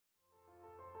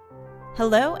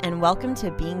Hello and welcome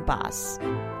to Being Boss,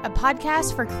 a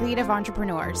podcast for creative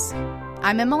entrepreneurs.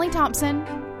 I'm Emily Thompson.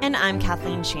 And I'm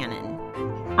Kathleen Shannon.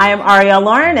 I am Arielle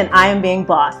Loren and I am Being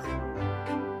Boss.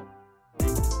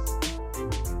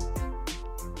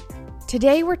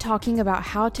 Today we're talking about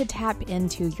how to tap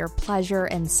into your pleasure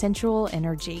and sensual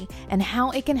energy and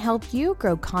how it can help you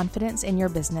grow confidence in your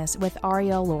business with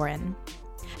Arielle Loren.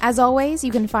 As always,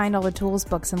 you can find all the tools,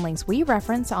 books, and links we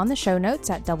reference on the show notes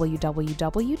at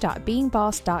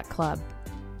www.beingboss.club.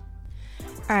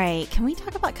 All right, can we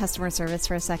talk about customer service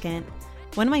for a second?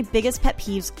 One of my biggest pet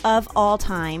peeves of all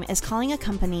time is calling a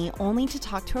company only to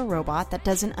talk to a robot that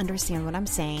doesn't understand what I'm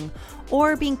saying,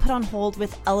 or being put on hold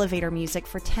with elevator music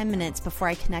for 10 minutes before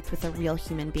I connect with a real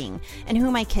human being. And who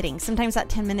am I kidding? Sometimes that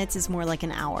 10 minutes is more like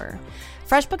an hour.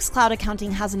 FreshBooks Cloud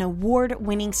Accounting has an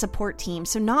award-winning support team,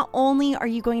 so not only are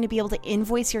you going to be able to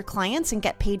invoice your clients and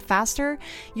get paid faster,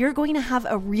 you're going to have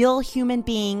a real human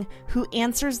being who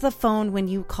answers the phone when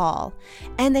you call.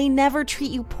 And they never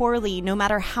treat you poorly, no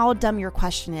matter how dumb your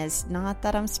question is. Not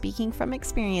that I'm speaking from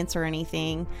experience or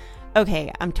anything.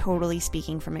 Okay, I'm totally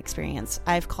speaking from experience.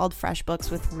 I've called FreshBooks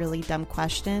with really dumb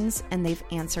questions, and they've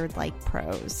answered like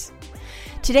pros.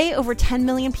 Today, over 10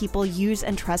 million people use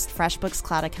and trust FreshBooks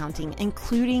Cloud Accounting,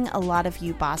 including a lot of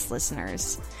you boss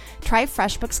listeners. Try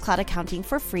FreshBooks Cloud Accounting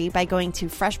for free by going to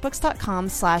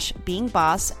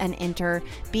freshbooks.com/beingboss and enter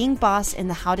Being Boss in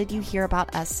the How Did You Hear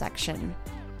About Us section.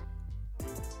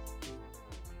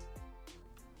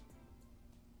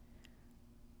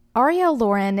 Arielle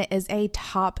Loren is a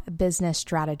top business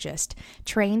strategist,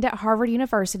 trained at Harvard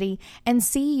University, and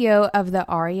CEO of the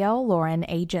Arielle Loren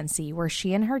Agency, where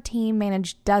she and her team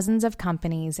manage dozens of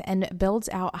companies and builds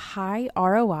out high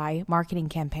ROI marketing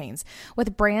campaigns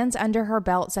with brands under her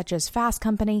belt such as Fast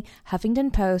Company,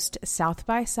 Huffington Post, South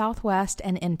by Southwest,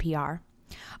 and NPR.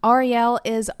 Arielle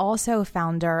is also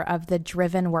founder of the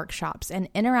Driven Workshops, an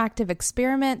interactive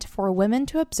experiment for women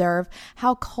to observe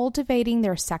how cultivating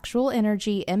their sexual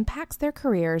energy impacts their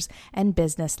careers and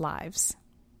business lives.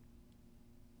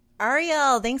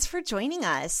 Arielle, thanks for joining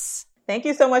us. Thank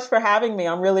you so much for having me.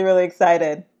 I'm really, really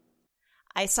excited.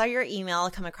 I saw your email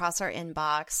come across our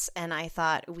inbox, and I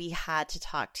thought we had to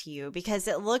talk to you because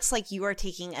it looks like you are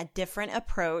taking a different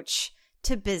approach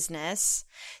to business.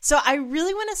 So I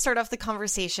really want to start off the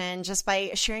conversation just by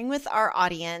sharing with our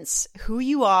audience who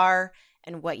you are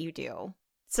and what you do.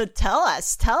 So tell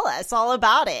us all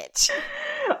about it.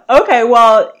 Okay,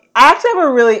 well, I actually have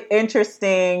a really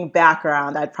interesting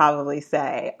background, I'd probably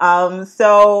say.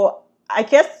 So I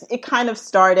guess it kind of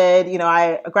started,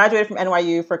 I graduated from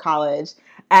NYU for college.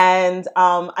 And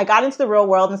I got into the real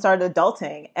world and started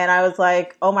adulting. And I was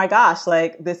like, oh my gosh,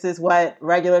 like this is what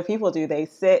regular people do. They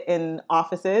sit in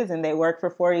offices and they work for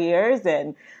 40 years.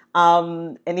 And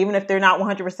even if they're not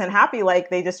 100% happy, like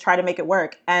they just try to make it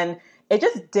work. And it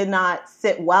just did not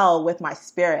sit well with my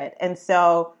spirit. And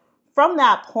so from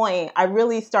that point, I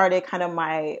really started kind of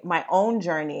my own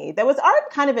journey that was already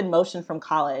kind of in motion from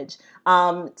college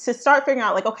to start figuring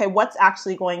out like, okay, what's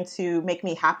actually going to make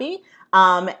me happy?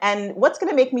 And what's going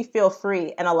to make me feel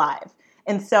free and alive?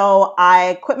 And so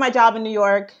I quit my job in New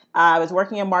York. I was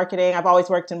working in marketing. I've always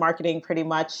worked in marketing pretty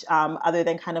much, other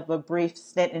than kind of a brief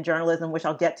stint in journalism, which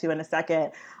I'll get to in a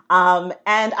second. And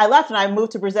I left and I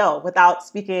moved to Brazil without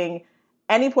speaking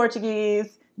any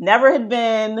Portuguese, never had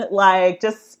been, like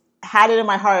just had it in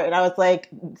my heart. And I was like,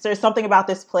 there's something about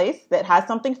this place that has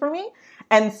something for me.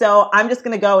 And so I'm just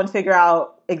going to go and figure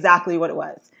out exactly what it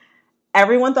was.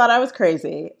 Everyone thought I was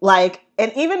crazy.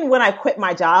 And even when I quit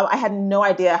my job, I had no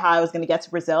idea how I was going to get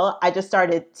to Brazil. I just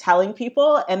started telling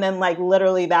people. And then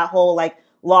literally that whole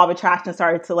law of attraction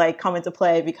started to come into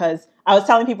play because I was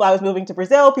telling people I was moving to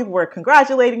Brazil. People were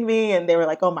congratulating me and they were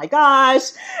like, oh my gosh.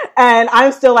 And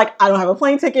I'm still I don't have a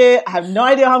plane ticket. I have no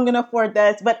idea how I'm going to afford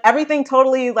this, but everything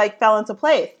totally fell into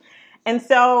place. And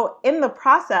so in the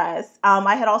process,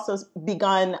 I had also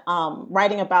begun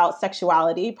writing about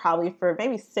sexuality probably for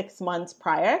maybe 6 months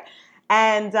prior.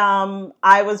 And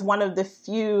I was one of the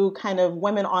few kind of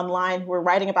women online who were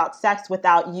writing about sex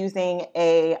without using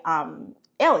a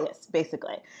alias,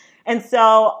 basically. And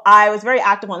so I was very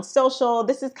active on social.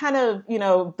 This is kind of,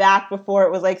 back before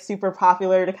it was super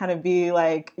popular to kind of be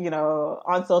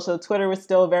on social. Twitter was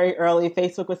still very early.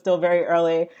 Facebook was still very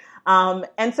early.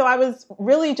 And so I was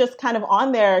really just kind of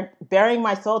on there bearing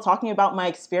my soul, talking about my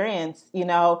experience,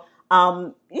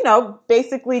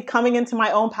 basically coming into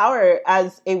my own power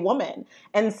as a woman.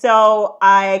 And so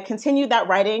I continued that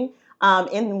writing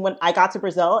when I got to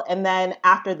Brazil. And then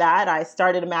after that, I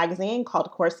started a magazine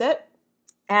called Corset.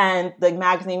 And the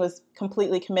magazine was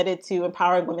completely committed to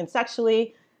empowering women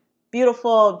sexually.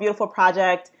 Beautiful, beautiful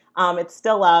project. It's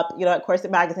still up, at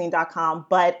corsetmagazine.com,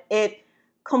 but it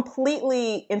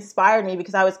completely inspired me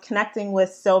because I was connecting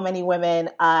with so many women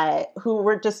who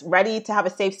were just ready to have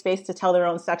a safe space to tell their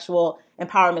own sexual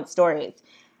empowerment stories.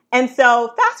 And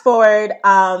so fast forward,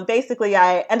 basically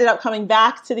I ended up coming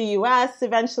back to the US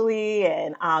eventually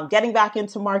and getting back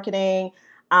into marketing.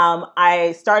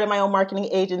 I started my own marketing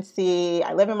agency.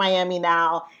 I live in Miami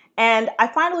now. And I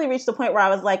finally reached the point where I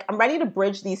was like, I'm ready to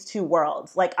bridge these two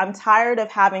worlds. Like, I'm tired of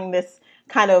having this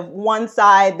kind of one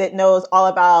side that knows all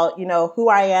about, who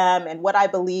I am and what I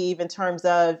believe in terms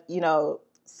of,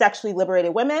 sexually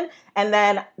liberated women. And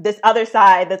then this other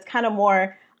side that's kind of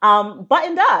more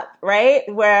buttoned up, right?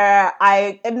 Where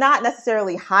I am not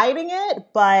necessarily hiding it,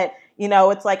 but,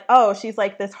 it's like, oh, she's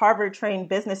like this Harvard trained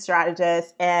business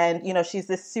strategist and, she's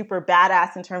this super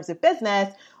badass in terms of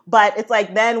business. But it's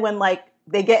like, then when like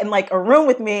they get in like a room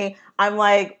with me, I'm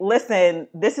like, listen,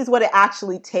 this is what it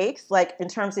actually takes, like in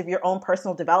terms of your own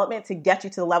personal development to get you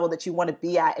to the level that you want to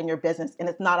be at in your business. And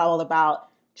it's not all about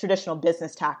traditional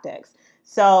business tactics.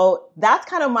 So that's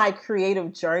kind of my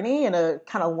creative journey in a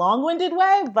kind of long-winded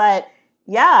way. But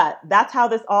yeah, that's how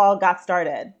this all got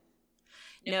started.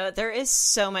 There is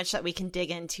so much that we can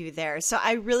dig into there. So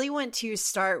I really want to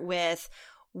start with,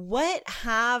 what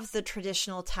have the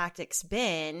traditional tactics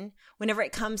been whenever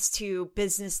it comes to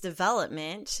business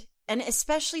development? And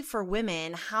especially for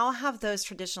women, how have those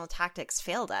traditional tactics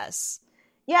failed us?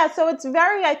 Yeah, so it's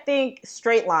very, I think,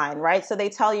 straight line, right? So they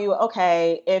tell you,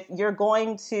 okay, if you're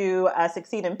going to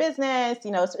succeed in business,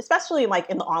 especially like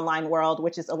in the online world,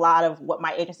 which is a lot of what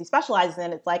my agency specializes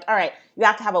in, it's like, all right, you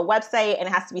have to have a website and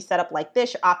it has to be set up like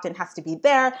this. Your opt-in has to be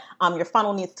there. Your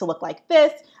funnel needs to look like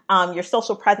this. Your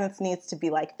social presence needs to be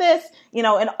like this,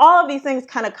 and all of these things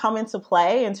kind of come into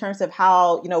play in terms of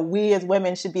how, we as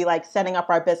women should be like setting up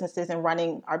our businesses and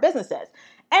running our businesses.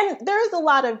 And there's a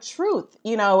lot of truth,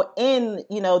 in,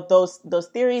 those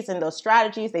theories and those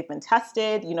strategies. They've been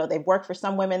tested, they've worked for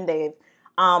some women, they've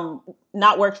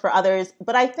not worked for others.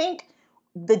 But I think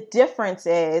the difference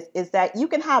is that you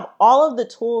can have all of the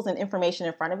tools and information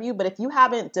in front of you, but if you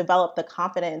haven't developed the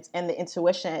confidence and the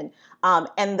intuition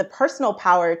and the personal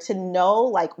power to know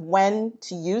like when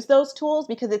to use those tools,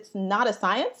 because it's not a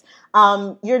science,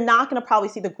 you're not going to probably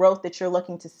see the growth that you're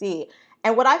looking to see.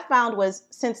 And what I found was,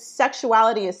 since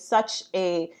sexuality is such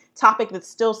a topic that's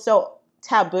still so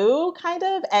taboo kind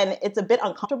of, and it's a bit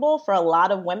uncomfortable for a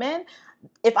lot of women,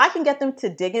 if I can get them to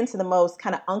dig into the most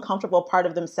kind of uncomfortable part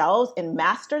of themselves and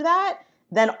master that,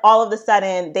 then all of a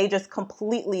sudden they just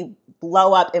completely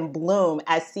blow up and bloom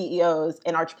as CEOs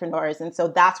and entrepreneurs. And so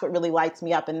that's what really lights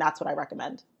me up, and that's what I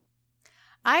recommend.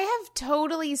 I have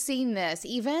totally seen this,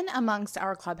 even amongst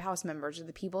our Clubhouse members, or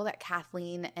the people that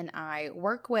Kathleen and I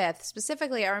work with.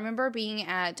 Specifically, I remember being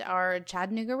at our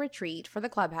Chattanooga retreat for the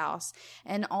Clubhouse,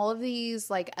 and all of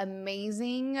these like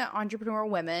amazing entrepreneur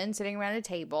women sitting around a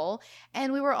table,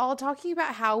 and we were all talking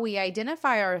about how we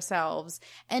identify ourselves,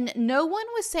 and no one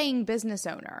was saying business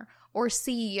owner or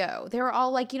CEO. They were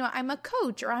all like, I'm a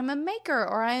coach, or I'm a maker,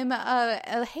 or I'm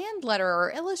a hand letter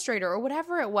or illustrator, or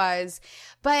whatever it was.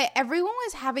 But everyone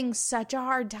was having such a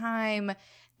hard time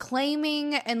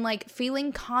claiming and like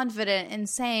feeling confident in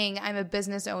saying I'm a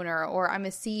business owner or I'm a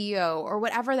CEO or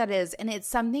whatever that is. And it's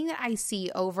something that I see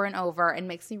over and over and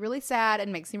makes me really sad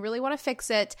and makes me really want to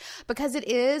fix it, because it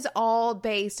is all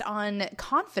based on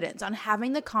confidence, on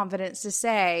having the confidence to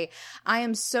say, I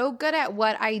am so good at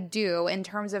what I do in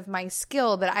terms of my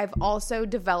skill that I've also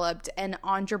developed an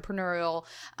entrepreneurial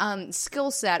skill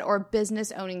set or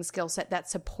business owning skill set that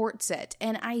supports it.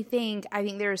 And I think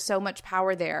there is so much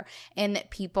power there in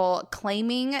people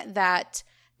claiming that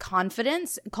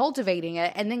confidence, cultivating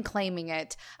it, and then claiming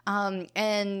it,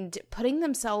 and putting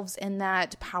themselves in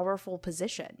that powerful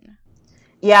position.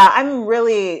 Yeah, I'm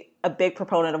really a big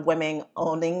proponent of women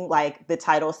owning like the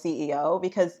title CEO,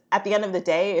 because at the end of the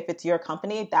day, if it's your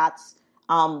company, that's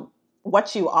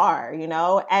what you are,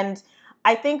 And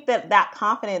I think that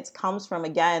confidence comes from,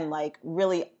 again, like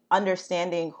really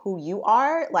understanding who you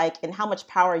are, like, and how much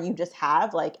power you just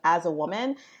have, like, as a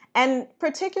woman. And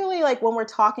particularly like when we're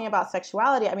talking about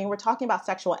sexuality, I mean, we're talking about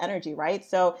sexual energy, right?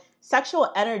 So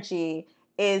sexual energy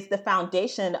is the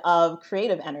foundation of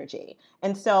creative energy.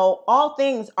 And so all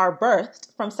things are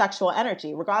birthed from sexual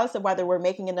energy, regardless of whether we're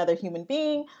making another human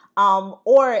being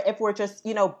or if we're just,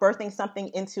 birthing something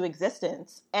into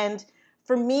existence. And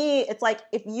for me, it's like,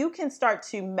 if you can start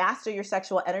to master your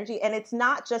sexual energy, and it's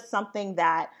not just something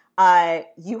that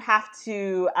you have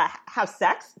to have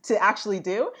sex to actually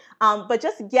do, but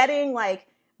just getting like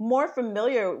more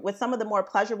familiar with some of the more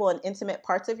pleasurable and intimate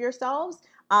parts of yourselves.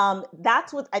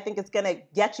 That's what I think is going to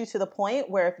get you to the point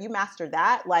where if you master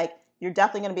that, like, you're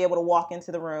definitely going to be able to walk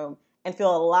into the room and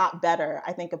feel a lot better,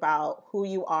 I think, about who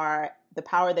you are, the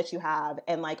power that you have,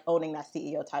 and like owning that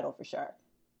CEO title for sure.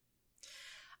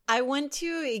 I want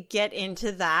to get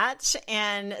into that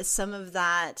and some of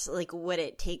that, like what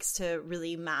it takes to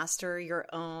really master your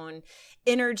own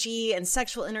energy and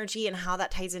sexual energy and how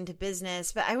that ties into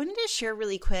business. But I wanted to share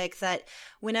really quick that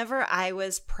whenever I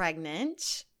was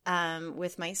pregnant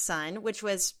with my son, which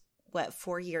was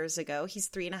 4 years ago, he's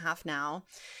 3.5 now,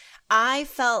 I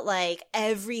felt like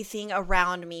everything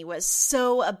around me was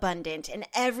so abundant and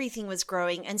everything was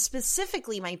growing, and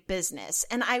specifically my business.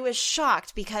 And I was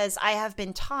shocked because I have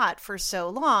been taught for so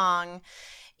long,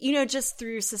 just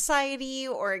through society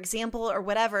or example or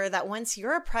whatever, that once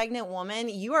you're a pregnant woman,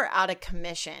 you are out of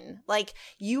commission. Like,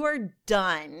 you are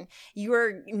done. You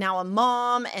are now a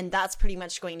mom, and that's pretty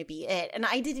much going to be it. And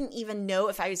I didn't even know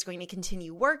if I was going to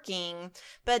continue working,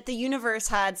 but the universe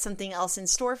had something else in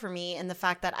store for me, and the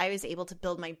fact that I was able to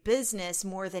build my business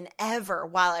more than ever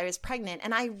while I was pregnant.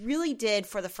 And I really did,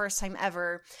 for the first time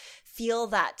ever, feel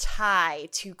that tie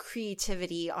to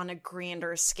creativity on a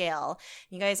grander scale.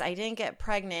 You guys, I didn't get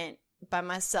pregnant by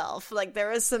myself. Like, there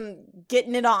was some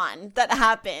getting it on that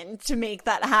happened to make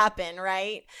that happen,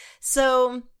 right?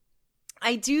 So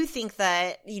I do think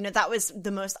that, that was the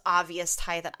most obvious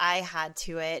tie that I had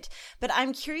to it. But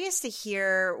I'm curious to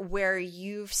hear where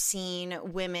you've seen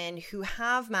women who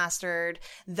have mastered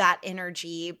that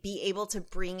energy be able to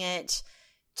bring it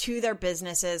to their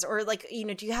businesses, or like,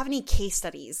 do you have any case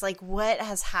studies? Like, what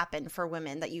has happened for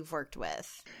women that you've worked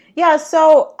with? Yeah,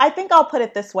 so I think I'll put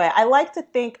it this way. I like to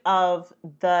think of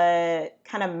the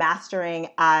kind of mastering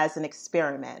as an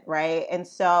experiment, right? And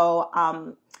so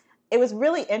it was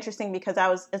really interesting because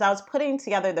as I was putting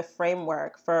together the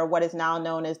framework for what is now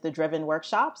known as the Driven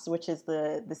Workshops, which is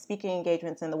the speaking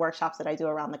engagements and the workshops that I do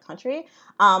around the country,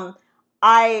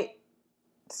 I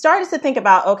started to think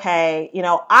about, okay,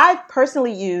 I've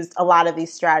personally used a lot of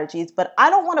these strategies, but I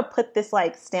don't want to put this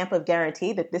like stamp of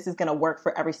guarantee that this is going to work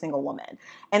for every single woman.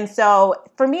 And so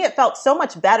for me, it felt so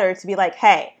much better to be like,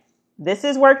 hey, this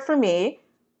has worked for me.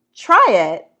 Try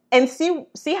it and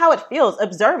see how it feels.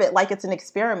 Observe it like it's an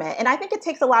experiment. And I think it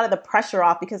takes a lot of the pressure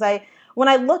off, because when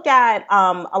I look at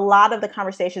a lot of the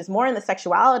conversations more in the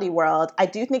sexuality world, I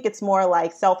do think it's more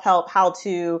like self-help, how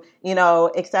to,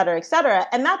 et cetera, et cetera.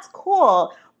 And that's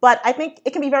cool. But I think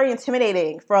it can be very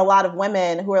intimidating for a lot of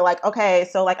women who are like, okay,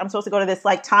 so like I'm supposed to go to this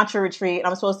like tantra retreat, and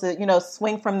I'm supposed to,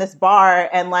 swing from this bar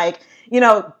and like,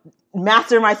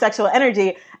 master my sexual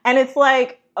energy. And it's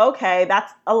like, okay,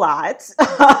 that's a lot.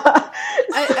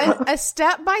 a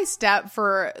step-by-step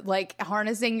for like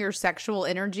harnessing your sexual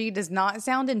energy does not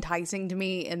sound enticing to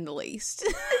me in the least.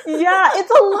 Yeah,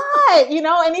 it's a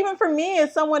lot, and even for me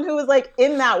as someone who was like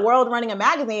in that world running a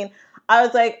magazine, I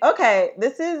was like, okay,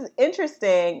 this is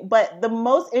interesting. But the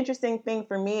most interesting thing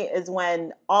for me is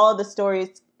when all of the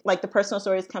stories, like the personal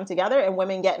stories, come together and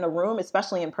women get in a room,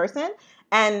 especially in person,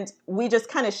 and we just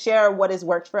kind of share what has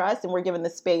worked for us, and we're given the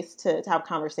space to have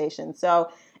conversations.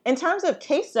 So in terms of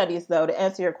case studies, though, to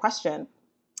answer your question,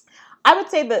 I would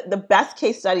say that the best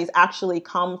case studies actually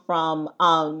come from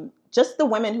just the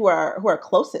women who are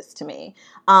closest to me.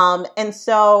 And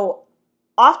so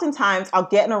oftentimes I'll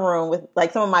get in a room with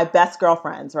like some of my best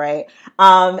girlfriends, right?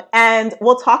 And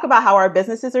we'll talk about how our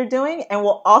businesses are doing, and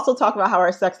we'll also talk about how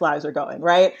our sex lives are going,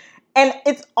 right? And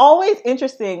it's always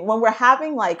interesting when we're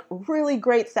having like really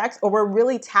great sex, or we're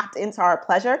really tapped into our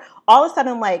pleasure, all of a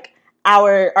sudden like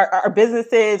our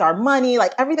businesses, our money,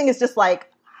 like everything is just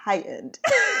like heightened.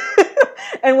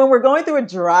 And when we're going through a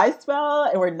dry spell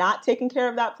and we're not taking care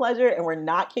of that pleasure and we're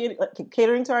not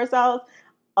catering to ourselves,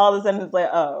 all of a sudden it's like,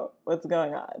 oh, what's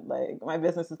going on? Like, my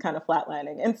business is kind of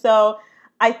flatlining. And so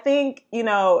I think,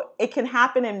 it can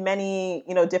happen in many,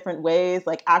 different ways.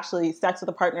 Like, actually, sex with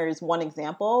a partner is one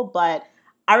example. But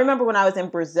I remember when I was in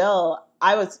Brazil,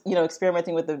 I was,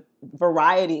 experimenting with a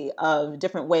variety of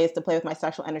different ways to play with my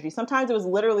sexual energy. Sometimes it was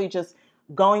literally just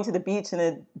going to the beach in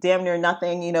a damn near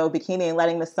nothing, bikini, and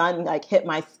letting the sun like hit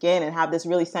my skin and have this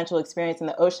really sensual experience in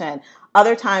the ocean.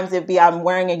 Other times it'd be I'm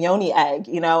wearing a yoni egg,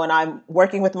 and I'm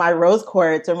working with my rose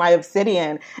quartz or my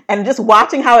obsidian, and just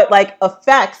watching how it like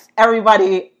affects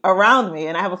everybody around me.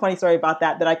 And I have a funny story about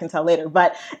that I can tell later.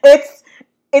 But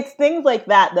it's things like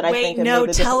that I think. Wait, no,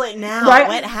 tell it now. Right?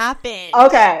 What happened?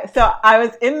 Okay, so I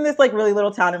was in this like really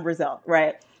little town in Brazil,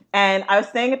 right? And I was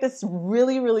staying at this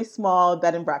really, really small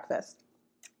bed and breakfast.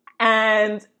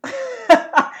 And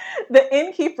the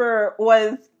innkeeper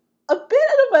was a bit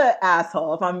of an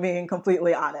asshole, if I'm being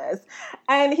completely honest.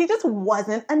 And he just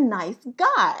wasn't a nice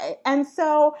guy. And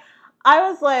so I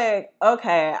was like,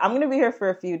 okay, I'm going to be here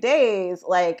for a few days.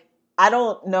 Like, I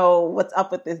don't know what's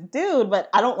up with this dude, but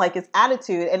I don't like his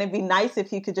attitude. And it'd be nice if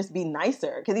he could just be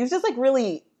nicer, because he was just like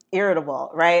really irritable,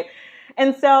 right?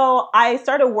 And so I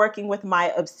started working with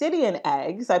my obsidian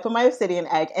egg. So I put my obsidian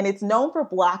egg, and it's known for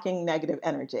blocking negative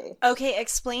energy. Okay,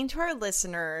 explain to our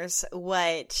listeners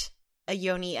what a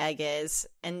yoni egg is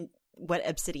and what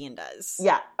obsidian does.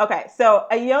 Yeah. Okay. So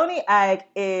a yoni egg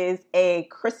is a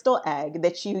crystal egg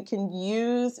that you can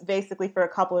use basically for a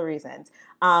couple of reasons.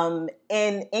 In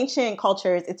ancient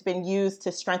cultures, it's been used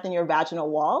to strengthen your vaginal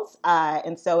walls.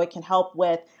 And so it can help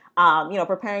with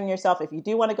preparing yourself if you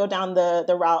do want to go down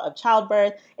the route of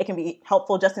childbirth. It can be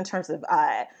helpful just in terms of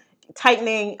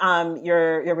tightening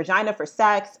your vagina for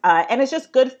sex. And it's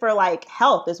just good for like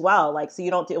health as well. Like, so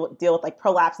you don't deal with like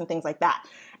prolapse and things like that.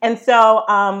 And so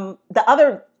the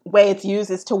other way it's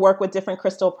used is to work with different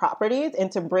crystal properties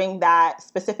and to bring that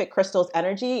specific crystal's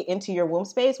energy into your womb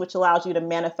space, which allows you to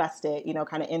manifest it,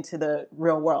 kind of into the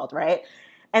real world, right?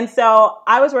 And so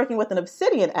I was working with an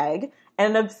obsidian egg,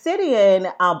 and an obsidian,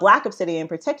 black obsidian in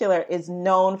particular, is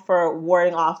known for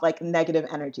warding off like negative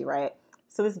energy, right?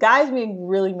 So this guy's being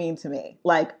really mean to me,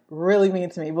 like really mean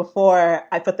to me before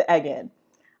I put the egg in.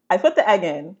 I put the egg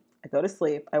in, I go to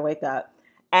sleep, I wake up,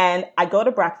 and I go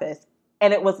to breakfast,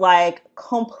 and it was like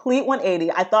complete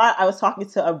 180. I thought I was talking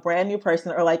to a brand new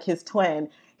person or like his twin.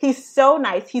 He's so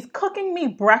nice. He's cooking me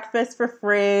breakfast for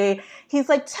free. He's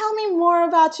like, tell me more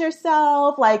about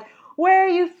yourself. Like, where are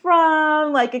you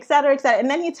from? Like, et cetera, et cetera. And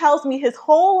then he tells me his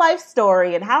whole life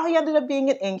story and how he ended up being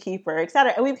an innkeeper, et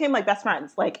cetera. And we became like best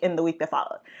friends, like in the week that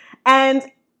followed. And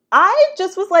I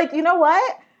just was like, you know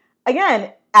what?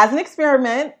 Again, as an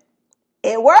experiment,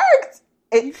 it worked.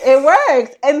 It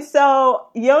works. And so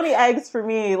yoni eggs for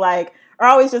me, like, are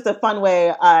always just a fun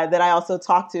way that I also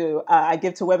I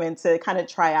give to women to kind of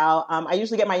try out. I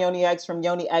usually get my yoni eggs from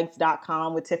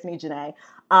yonieggs.com with Tiffany Janae.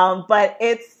 But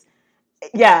it's,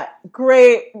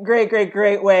 great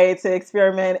way to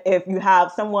experiment if you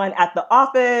have someone at the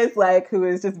office, like, who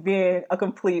is just being a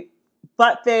complete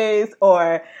butt face,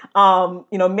 or,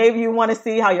 maybe you want to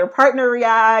see how your partner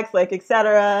reacts, like, et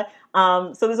cetera.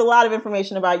 So there's a lot of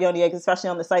information about yoni eggs, especially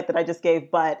on the site that I just gave.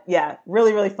 But yeah,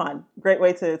 really, really fun. Great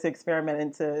way to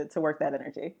experiment and to work that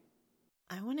energy.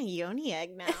 I want a yoni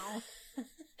egg now.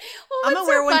 Well, I'm going to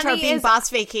wear one to our Being Boss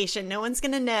vacation. No one's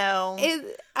going to know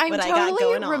I'm what totally I got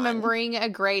going on. remembering a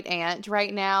great aunt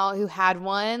right now who had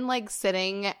one like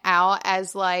sitting out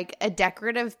as like a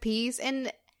decorative piece.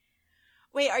 And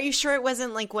wait, are you sure it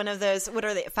wasn't like one of those, what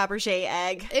are they, Fabergé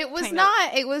egg? It was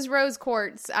not. It was rose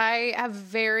quartz. I have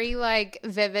very like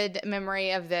vivid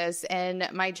memory of this, and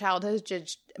my childhood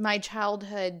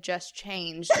just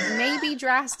changed, maybe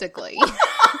drastically.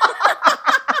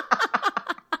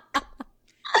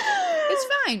 It's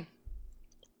fine.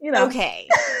 Okay.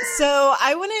 So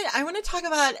I want to talk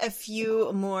about a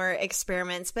few more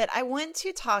experiments, but I want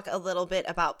to talk a little bit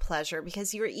about pleasure,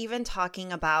 because you were even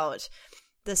talking about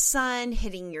the sun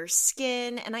hitting your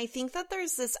skin. And I think that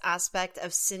there's this aspect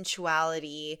of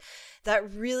sensuality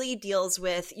that really deals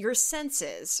with your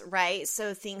senses, right?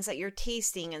 So things that you're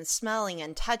tasting and smelling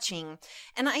and touching.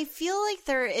 And I feel like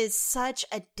there is such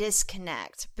a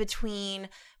disconnect between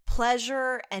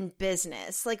pleasure and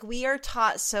business. Like, we are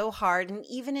taught so hard, and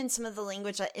even in some of the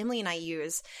language that Emily and I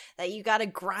use, that you got to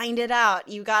grind it out,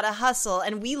 you got to hustle.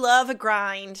 And we love a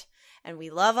grind and we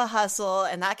love a hustle,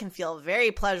 and that can feel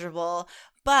very pleasurable.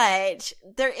 But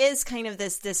there is kind of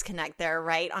this disconnect there,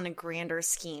 right, on a grander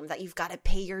scheme, that you've got to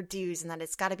pay your dues and that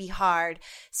it's got to be hard.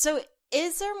 So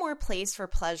is there more place for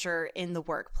pleasure in the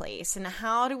workplace? And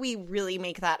how do we really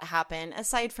make that happen,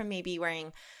 aside from maybe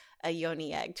wearing a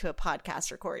yoni egg to a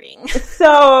podcast recording?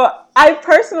 So I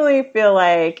personally feel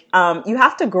like you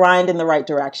have to grind in the right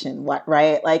direction,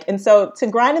 right? Like, and so to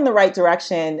grind in the right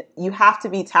direction, you have to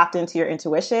be tapped into your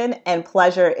intuition, and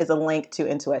pleasure is a link to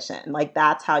intuition. Like,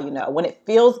 that's how you know. When it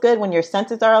feels good, when your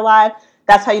senses are alive,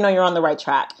 that's how you know you're on the right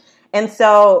track. And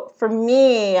so for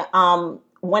me,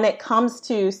 when it comes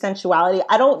to sensuality,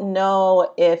 I don't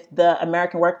know if the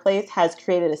American workplace has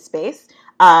created a space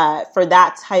for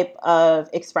that type of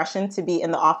expression to be in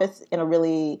the office in a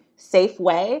really safe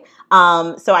way.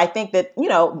 So I think that,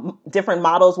 different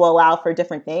models will allow for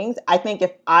different things. I think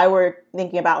if I were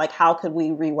thinking about like, how could we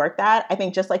rework that? I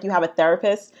think just like you have a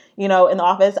therapist, in the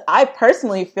office, I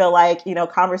personally feel like,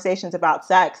 conversations about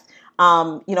sex,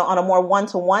 on a more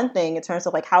one-to-one thing in terms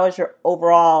of like, how is your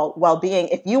overall well-being?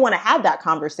 If you want to have that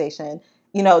conversation,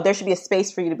 there should be a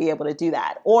space for you to be able to do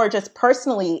that. Or just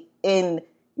personally in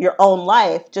your own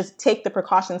life, just take the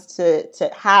precautions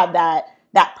to have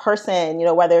that person,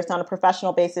 whether it's on a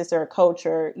professional basis or a coach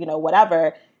or,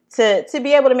 whatever, to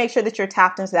be able to make sure that you're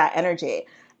tapped into that energy.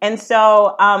 And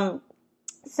so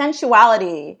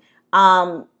sensuality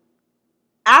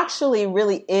actually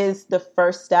really is the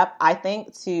first step, I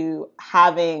think, to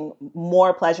having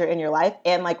more pleasure in your life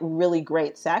and like really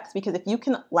great sex. Because if you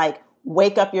can like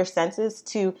wake up your senses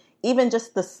to even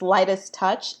just the slightest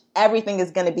touch, everything is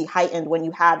going to be heightened when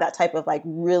you have that type of like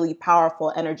really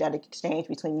powerful energetic exchange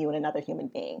between you and another human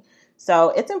being. So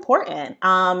it's important.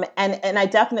 And I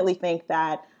definitely think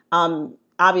that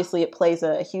obviously it plays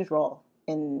a huge role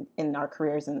in our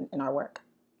careers and in our work.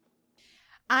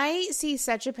 I see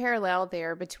such a parallel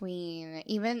there between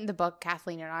even the book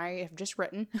Kathleen and I have just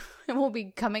written. It will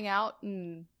be coming out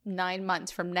in 9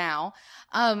 months from now.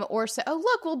 Or so, oh,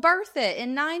 look, we'll birth it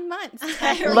in 9 months. Look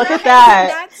at that.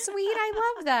 That's sweet.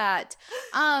 I love that.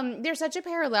 There's such a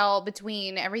parallel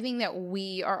between everything that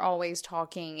we are always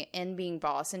talking in Being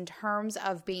Boss in terms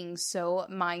of being so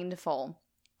mindful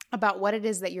about what it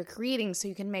is that you're creating so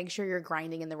you can make sure you're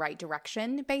grinding in the right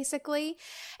direction, basically.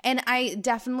 And I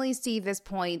definitely see this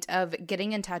point of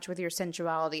getting in touch with your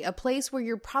sensuality, a place where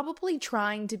you're probably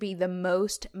trying to be the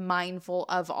most mindful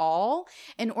of all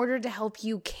in order to help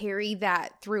you carry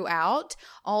that throughout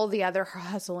all the other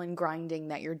hustle and grinding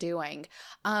that you're doing.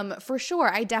 For sure,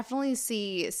 I definitely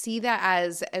see that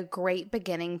as a great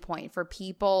beginning point for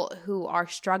people who are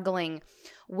struggling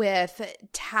with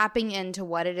tapping into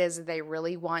what it is that they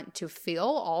really want to feel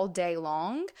all day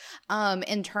long,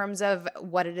 in terms of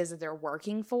what it is that they're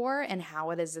working for and how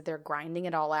it is that they're grinding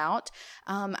it all out.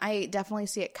 I definitely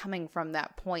see it coming from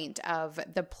that point of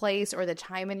the place or the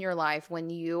time in your life when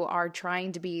you are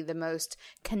trying to be the most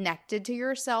connected to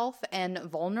yourself and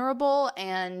vulnerable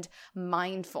and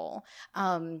mindful,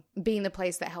 being the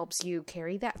place that helps you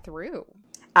carry that through.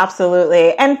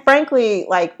 Absolutely. And frankly,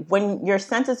 like when your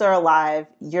senses are alive,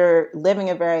 you're living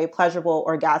a very pleasurable,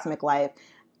 orgasmic life,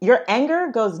 your anger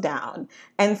goes down.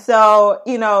 And so,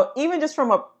 you know, even just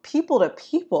from a people to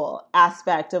people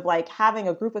aspect of like having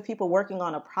a group of people working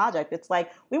on a project, it's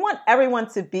like we want everyone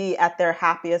to be at their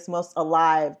happiest, most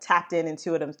alive, tapped in,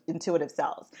 intuitive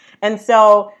selves. And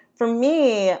so for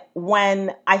me,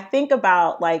 when I think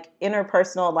about like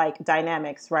interpersonal like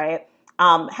dynamics, right?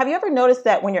 Have you ever noticed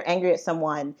that when you're angry at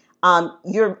someone,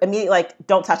 you're immediately like,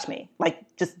 don't touch me, like,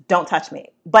 just don't touch me.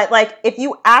 But like, if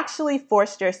you actually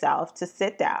forced yourself to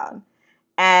sit down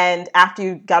and after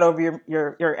you got over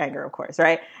your anger, of course,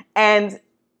 right? And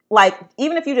like,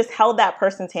 even if you just held that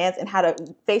person's hands and had a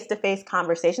face-to-face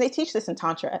conversation, they teach this in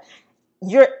Tantra,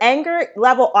 your anger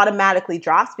level automatically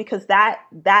drops because that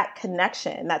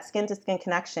connection, that skin-to-skin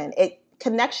connection, it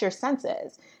connects your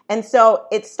senses. And so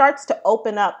it starts to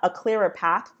open up a clearer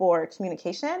path for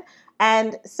communication.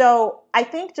 And so I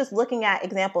think just looking at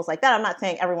examples like that, I'm not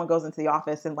saying everyone goes into the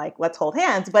office and like, let's hold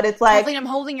hands, but it's like, Kathleen, I'm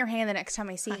holding your hand the next time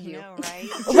I see you. Know, right?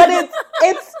 But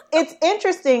it's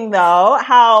interesting though,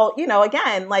 how, you know,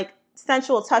 again, like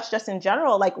sensual touch just in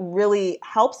general, like really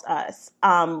helps us,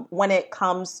 when it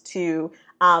comes to,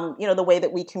 you know, the way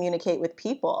that we communicate with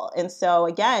people. And so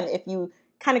again, if you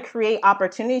kind of create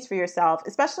opportunities for yourself,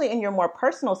 especially in your more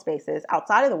personal spaces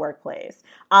outside of the workplace,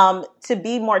 to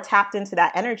be more tapped into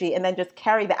that energy and then just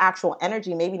carry the actual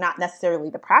energy, maybe not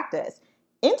necessarily the practice,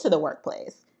 into the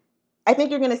workplace. I think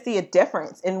you're going to see a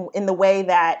difference in the way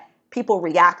that people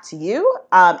react to you,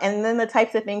 and then the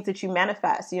types of things that you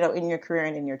manifest, you know, in your career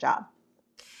and in your job.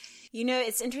 You know,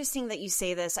 it's interesting that you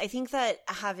say this. I think that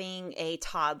having a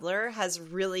toddler has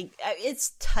really,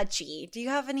 it's touchy. Do you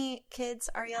have any kids,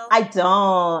 Arielle? I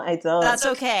don't. That's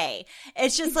okay.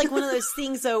 It's just like one of those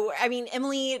things though. I mean,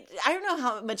 Emily, I don't know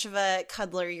how much of a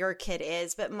cuddler your kid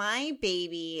is, but my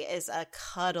baby is a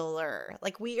cuddler.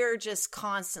 Like we are just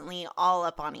constantly all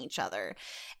up on each other.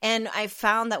 And I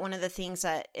found that one of the things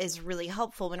that is really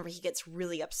helpful whenever he gets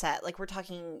really upset, like we're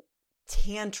talking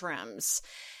tantrums,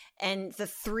 and the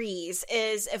threes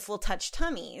is if we'll touch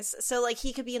tummies. So like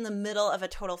he could be in the middle of a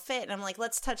total fit and I'm like,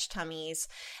 let's touch tummies.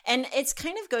 And it's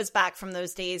kind of goes back from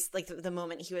those days, like the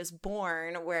moment he was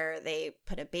born, where they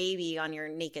put a baby on your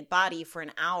naked body for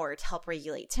an hour to help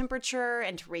regulate temperature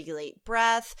and to regulate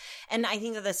breath. And I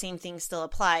think that the same thing still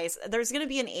applies. There's going to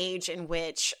be an age in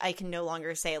which I can no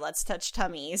longer say, let's touch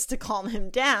tummies to calm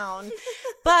him down.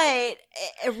 But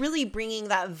really bringing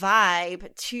that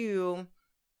vibe to,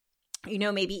 you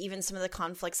know, maybe even some of the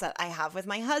conflicts that I have with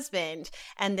my husband.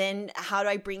 And then how do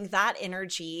I bring that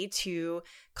energy to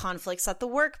conflicts at the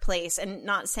workplace? And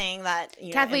not saying that, you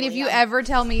know, Kathleen, Emily, if you ever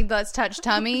tell me let's touch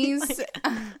tummies,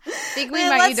 I think we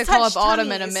might need to call up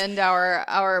Autumn and amend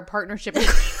our partnership. But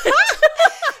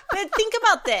think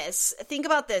about this. Think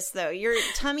about this, though. Your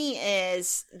tummy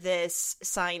is this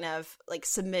sign of like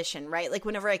submission, right? Like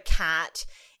whenever a cat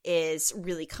is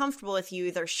really comfortable with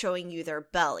you, they're showing you their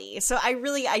belly. So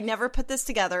I never put this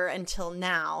together until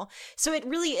now. So it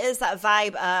really is that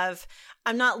vibe of,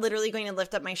 I'm not literally going to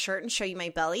lift up my shirt and show you my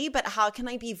belly, but how can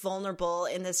I be vulnerable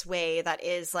in this way that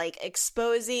is like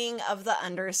exposing of the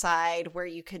underside where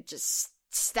you could just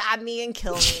stab me and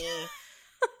kill me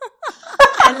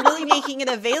and really making it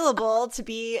available to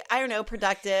be, I don't know,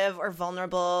 productive or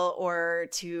vulnerable or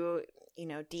to, you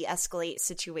know, de-escalate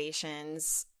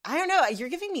situations. I don't know. You're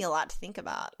giving me a lot to think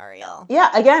about, Arielle.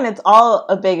 Yeah, again, it's all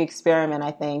a big experiment,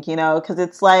 I think, you know, because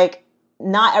it's like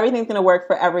not everything's going to work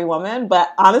for every woman.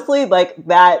 But honestly, like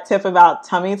that tip about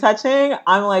tummy touching,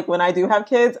 I'm like, when I do have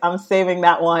kids, I'm saving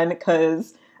that one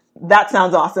because that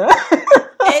sounds awesome.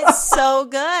 It's so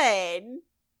good.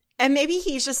 And maybe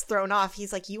he's just thrown off.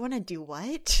 He's like, you want to do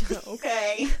what?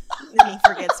 Okay. Then he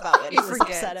forgets about what he was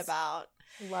upset about.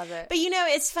 Love it. But, you know,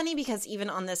 it's funny because even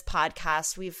on this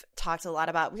podcast, we've talked a lot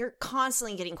about, we're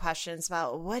constantly getting questions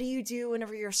about what do you do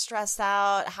whenever you're stressed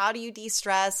out? How do you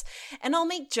de-stress? And I'll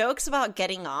make jokes about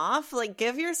getting off, like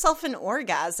give yourself an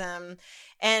orgasm.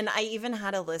 And I even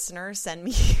had a listener send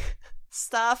me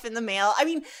stuff in the mail. I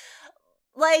mean,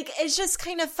 like, it's just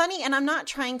kind of funny. And I'm not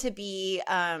trying to be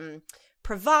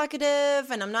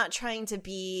provocative and I'm not trying to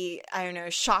be, I don't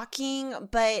know, shocking,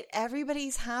 but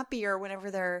everybody's happier whenever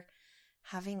they're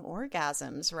having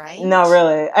orgasms, right? No,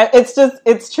 really.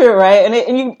 It's true, right?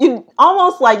 And you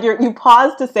almost like you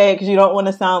pause to say it because you don't want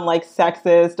to sound like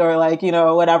sexist or like, you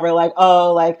know, whatever, like,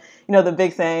 oh, like, you know, the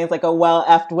big sayings like a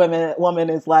well-effed woman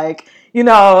is like, you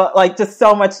know, like just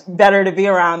so much better to be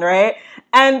around, right?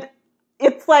 And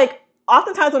it's like,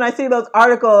 oftentimes when I see those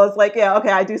articles, like, yeah,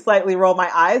 okay, I do slightly roll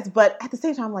my eyes, but at the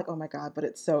same time, I'm like, oh my God, but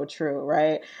it's so true,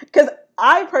 right? Because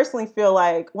I personally feel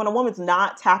like when a woman's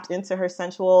not tapped into her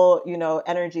sensual, you know,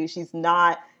 energy, she's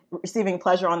not receiving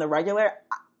pleasure on the regular,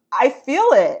 I feel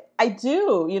it. I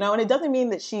do, you know, and it doesn't mean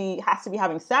that she has to be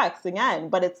having sex again,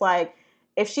 but it's like,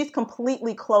 if she's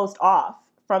completely closed off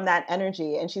from that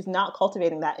energy and she's not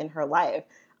cultivating that in her life,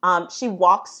 she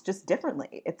walks just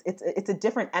differently. It's a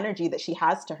different energy that she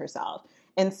has to herself.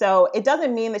 And so it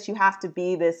doesn't mean that you have to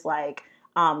be this like,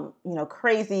 you know,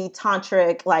 crazy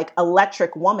tantric, like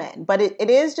electric woman, but it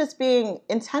is just being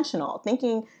intentional,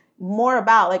 thinking more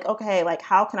about like, okay, like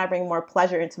how can I bring more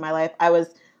pleasure into my life? I was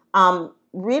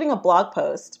reading a blog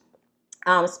post,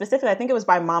 specifically, I think it was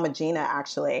by Mama Gina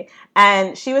actually.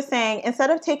 And she was saying,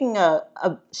 instead of taking a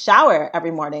shower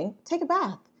every morning, take a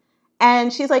bath.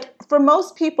 And she's like, for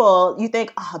most people, you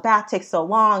think, oh, a bath takes so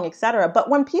long, et cetera.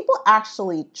 But when people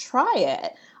actually try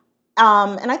it,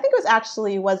 and I think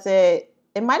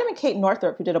it might have been Kate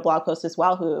Northrup who did a blog post as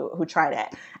well who tried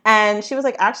it. And she was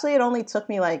like, actually, it only took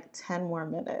me like 10 more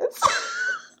minutes.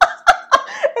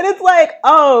 And it's like,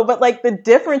 oh, but like the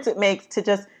difference it makes to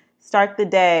just start the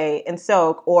day and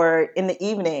soak, or in the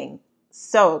evening,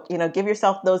 soak, you know, give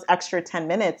yourself those extra 10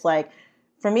 minutes. Like,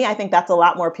 for me, I think that's a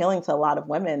lot more appealing to a lot of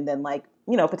women than like,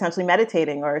 you know, potentially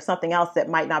meditating or something else that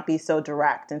might not be so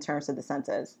direct in terms of the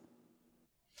senses.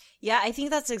 Yeah, I think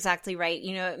that's exactly right.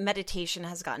 You know, meditation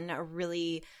has gotten a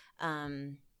really,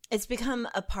 it's become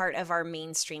a part of our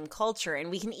mainstream culture,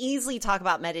 and we can easily talk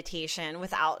about meditation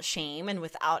without shame and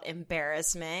without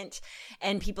embarrassment.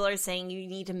 And people are saying you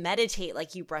need to meditate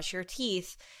like you brush your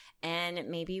teeth. And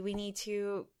maybe we need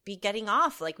to be getting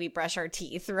off like we brush our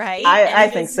teeth, right? I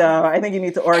think so. I think you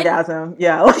need to orgasm.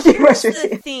 Yeah, like you brush your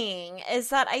teeth. The thing is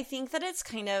that I think that it's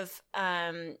kind of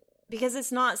because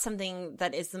it's not something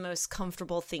that is the most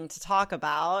comfortable thing to talk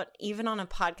about, even on a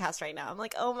podcast right now. I'm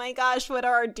like, oh my gosh, what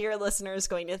are our dear listeners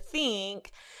going to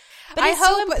think? But I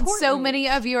hope so many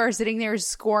of you are sitting there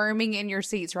squirming in your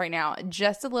seats right now,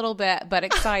 just a little bit, but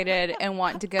excited and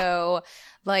want to go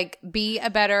like be a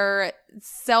better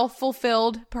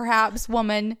self-fulfilled, perhaps,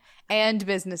 woman and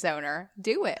business owner.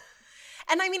 Do it.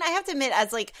 And I mean, I have to admit,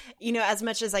 as like, you know, as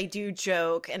much as I do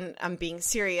joke and I'm being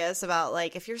serious about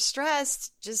like, if you're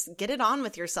stressed, just get it on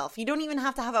with yourself. You don't even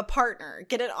have to have a partner.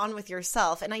 Get it on with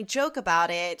yourself. And I joke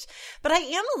about it, but I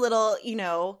am a little, you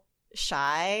know,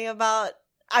 shy about,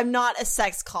 I'm not a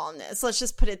sex columnist. Let's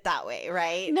just put it that way,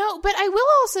 right? No, but I will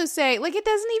also say, like, it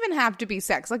doesn't even have to be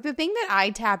sex. Like, the thing that I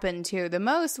tap into the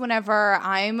most whenever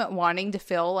I'm wanting to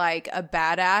feel like a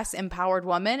badass, empowered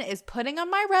woman is putting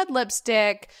on my red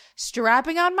lipstick,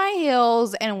 strapping on my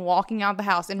heels, and walking out the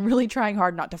house and really trying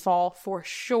hard not to fall, for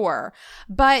sure.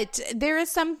 But there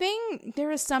is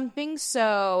something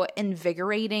so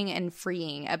invigorating and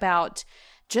freeing about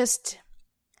just,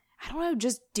 I don't know,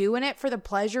 just doing it for the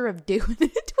pleasure of doing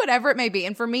it, whatever it may be.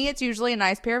 And for me, it's usually a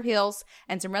nice pair of heels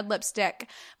and some red lipstick,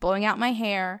 blowing out my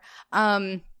hair.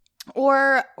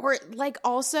 Or like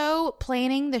also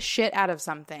planning the shit out of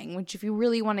something, which if you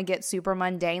really want to get super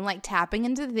mundane, like tapping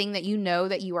into the thing that you know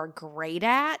that you are great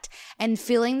at and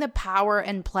feeling the power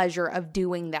and pleasure of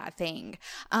doing that thing,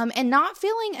 and not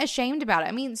feeling ashamed about it.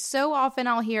 I mean, so often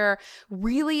I'll hear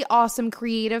really awesome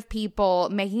creative people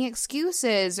making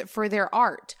excuses for their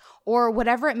art or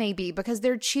whatever it may be, because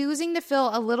they're choosing to feel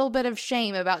a little bit of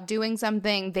shame about doing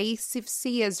something they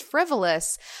see as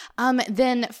frivolous,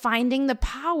 than finding the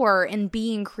power in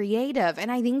being creative.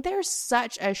 And I think there's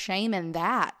such a shame in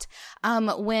that,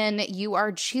 when you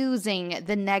are choosing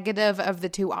the negative of the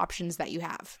two options that you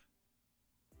have.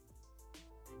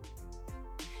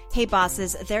 Hey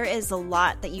bosses, there is a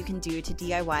lot that you can do to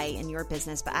DIY in your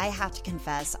business, but I have to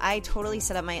confess, I totally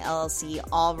set up my LLC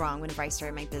all wrong whenever I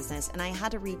started my business, and I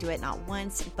had to redo it not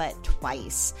once, but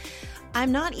twice.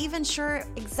 I'm not even sure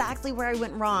exactly where I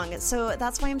went wrong, so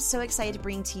that's why I'm so excited to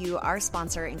bring to you our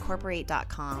sponsor,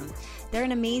 Incorporate.com. They're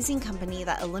an amazing company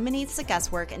that eliminates the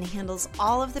guesswork and handles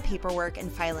all of the paperwork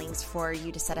and filings for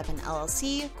you to set up an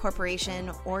LLC,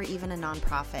 corporation, or even a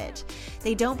nonprofit.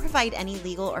 They don't provide any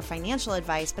legal or financial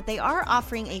advice, but they are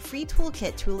offering a free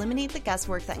toolkit to eliminate the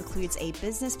guesswork that includes a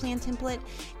business plan template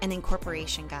and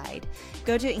incorporation guide.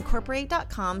 Go to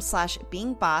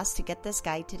Incorporate.com/beingboss to get this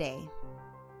guide today.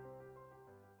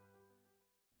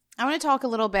 I want to talk a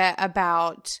little bit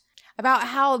about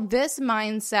how this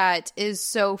mindset is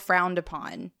so frowned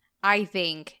upon, I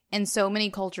think, in so many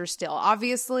cultures still.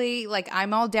 Obviously, like,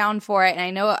 I'm all down for it,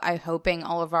 and I'm hoping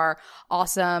all of our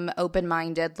awesome,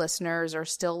 open-minded listeners are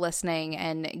still listening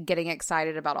and getting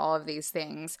excited about all of these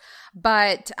things.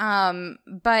 But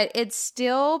it's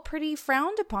still pretty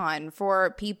frowned upon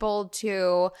for people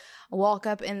to walk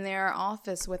up in their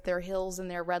office with their heels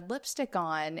and their red lipstick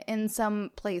on in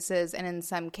some places and in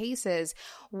some cases.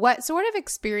 What sort of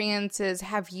experiences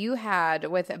have you had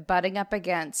with butting up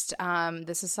against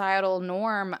the societal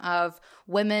norm of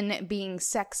women being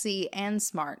sexy and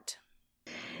smart?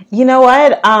 You know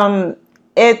what?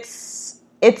 It's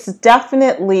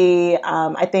definitely,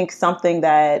 I think, something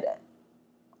that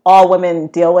all women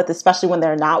deal with, especially when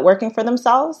they're not working for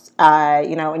themselves,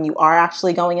 and you are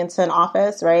actually going into an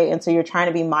office, right? And so you're trying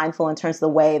to be mindful in terms of the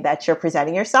way that you're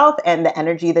presenting yourself and the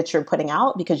energy that you're putting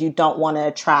out, because you don't want to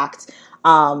attract,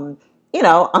 unwanted,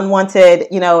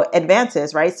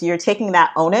 advances, right? So you're taking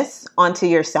that onus onto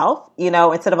yourself,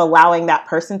 instead of allowing that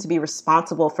person to be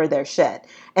responsible for their shit.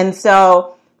 And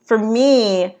so for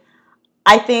me,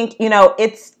 I think,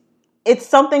 it's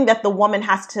something that the woman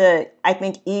has to, I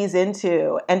think, ease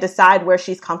into and decide where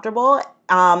she's comfortable.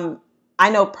 I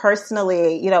know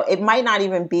personally, it might not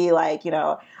even be like,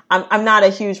 I'm not a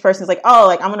huge person who's like, oh,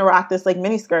 like, I'm going to rock this like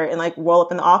mini skirt and like roll up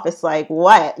in the office. Like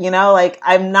what, like,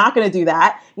 I'm not going to do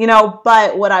that,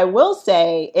 but what I will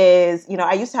say is,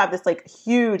 I used to have this like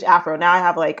huge afro. Now I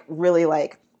have like really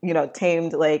like,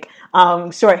 tamed like,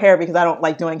 short hair because I don't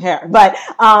like doing hair. But,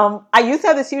 I used to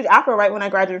have this huge afro right when I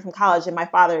graduated from college, and my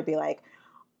father would be like,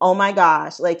 oh my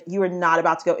gosh, like, you are not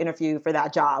about to go interview for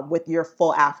that job with your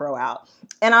full afro out.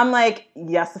 And I'm like,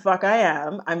 yes, the fuck I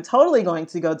am. I'm totally going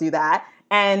to go do that.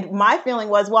 And my feeling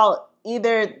was, well,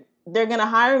 either they're going to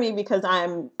hire me because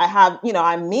I'm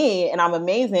me and I'm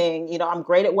amazing. I'm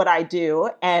great at what I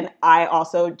do. And I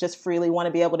also just freely want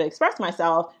to be able to express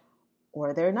myself,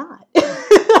 or they're not.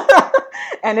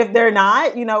 And if they're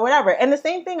not, whatever. And the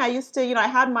same thing I used to, I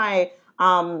had my,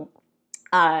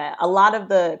 a lot of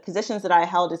the positions that I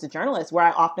held as a journalist where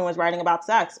I often was writing about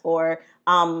sex, or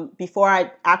before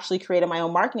I actually created my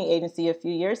own marketing agency a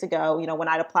few years ago, when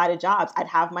I'd apply to jobs, I'd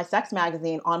have my sex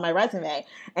magazine on my resume.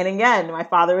 And again, my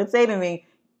father would say to me,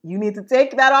 you need to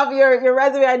take that off your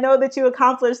resume. I know that you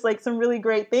accomplished like some really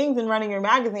great things in running your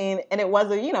magazine, and it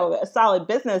was a solid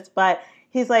business, but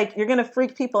he's like, you're going to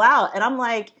freak people out. And I'm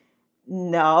like,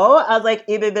 no. I was like,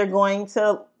 either they're going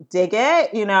to dig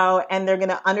it, and they're going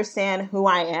to understand who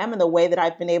I am and the way that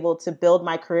I've been able to build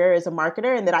my career as a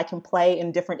marketer and that I can play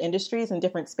in different industries and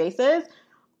different spaces,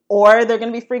 or they're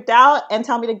going to be freaked out and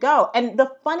tell me to go. And the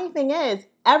funny thing is,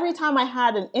 every time I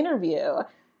had an interview,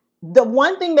 the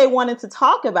one thing they wanted to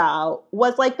talk about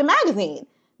was like the magazine.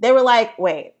 They were like,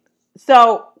 wait,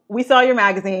 so we saw your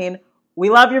magazine. We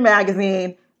love your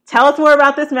magazine. Tell us more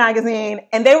about this magazine.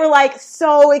 And they were like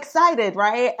so excited,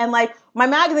 right? And like, my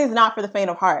magazine is not for the faint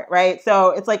of heart, right?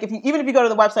 So it's like, even if you go to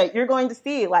the website, you're going to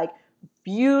see like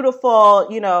beautiful,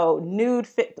 nude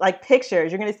like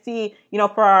pictures. You're going to see,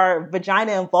 for our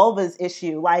vagina and vulvas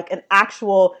issue, like an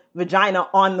actual vagina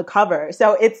on the cover.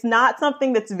 So it's not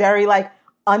something that's very like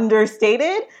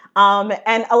understated.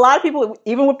 And a lot of people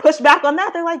even would push back on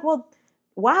that. They're like, well,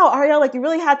 wow, Arielle, like, you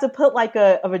really had to put like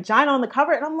a vagina on the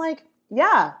cover. And I'm like,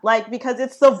 Yeah, like, because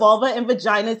it's the vulva and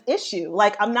vagina's issue.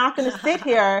 Like, I'm not going to sit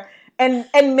here and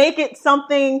make it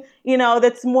something, you know,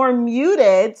 that's more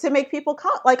muted to make people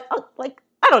like,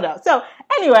 I don't know. So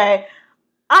anyway,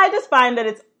 I just find that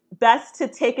it's best to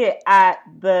take it at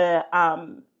the,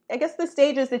 I guess, the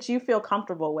stages that you feel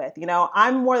comfortable with. You know,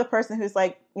 I'm more the person who's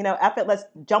like, you know, F it, let's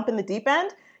jump in the deep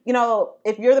end. You know,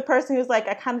 if you're the person who's like,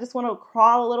 I kind of just want to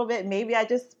crawl a little bit, maybe I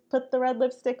just put the red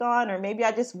lipstick on, or maybe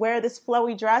I just wear this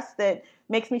flowy dress that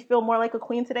makes me feel more like a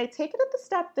queen today. Take it at the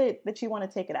step that you want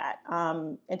to take it at,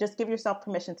 and just give yourself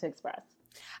permission to express.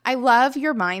 I love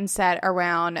your mindset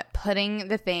around putting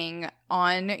the thing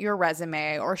on your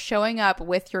resume or showing up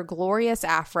with your glorious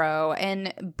afro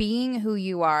and being who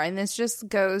you are. And this just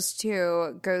goes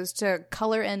to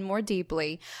color in more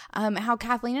deeply how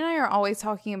Kathleen and I are always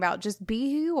talking about just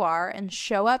be who you are and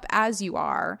show up as you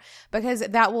are, because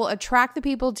that will attract the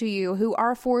people to you who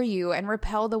are for you and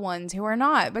repel the ones who are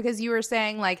not. Because you were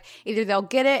saying, like, either they'll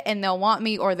get it and they'll want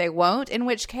me or they won't, in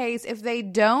which case if they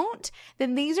don't,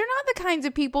 then these are not the kinds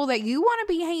of people that you want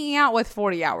to be hanging out with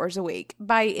 40 hours a week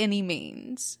by any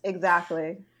means.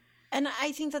 Exactly. And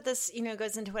I think that this, you know,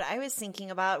 goes into what I was thinking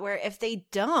about, where if they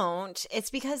don't, it's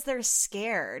because they're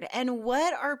scared. And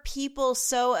what are people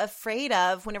so afraid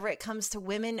of whenever it comes to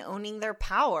women owning their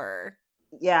power?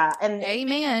 Yeah. And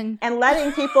amen. And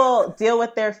letting people deal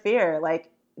with their fear. Like,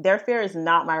 their fear is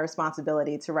not my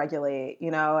responsibility to regulate,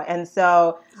 you know? And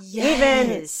so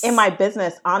even in my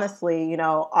business, honestly, you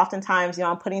know, oftentimes, you know,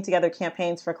 I'm putting together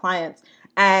campaigns for clients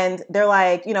and they're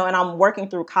like, you know, and I'm working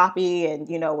through copy and,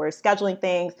 you know, we're scheduling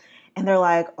things and they're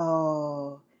like,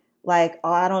 oh,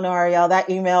 I don't know, Arielle, that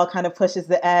email kind of pushes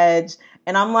the edge.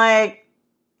 And I'm like,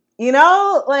 you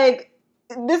know, like,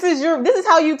 this is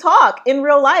how you talk in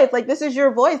real life. Like, this is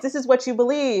your voice. This is what you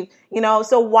believe, you know?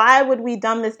 So why would we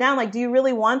dumb this down? Like, do you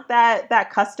really want that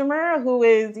customer who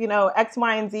is, you know, X,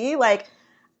 Y, and Z? Like,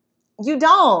 you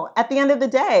don't at the end of the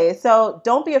day. So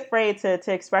don't be afraid to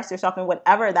express yourself in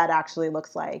whatever that actually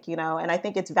looks like, you know? And I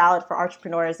think it's valid for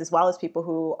entrepreneurs as well as people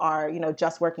who are, you know,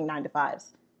 just working 9-to-5s.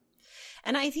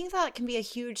 And I think that can be a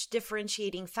huge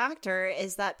differentiating factor,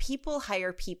 is that people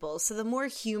hire people. So the more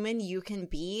human you can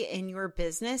be in your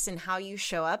business and how you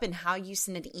show up and how you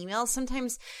send an email,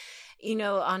 sometimes, you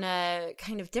know, on a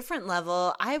kind of different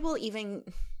level, I will even...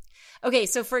 Okay,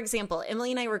 so for example, Emily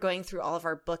and I were going through all of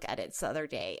our book edits the other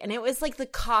day, and it was like the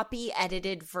copy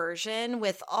edited version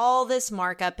with all this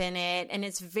markup in it, and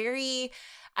it's very...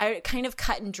 kind of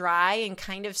cut and dry and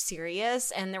kind of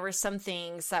serious. And there were some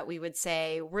things that we would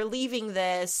say, we're leaving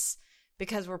this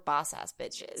because we're boss ass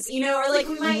bitches, you know, or like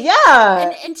we might,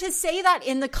 yeah. And to say that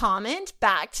in the comment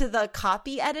back to the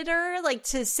copy editor, like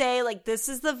to say like, this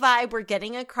is the vibe we're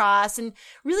getting across, and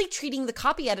really treating the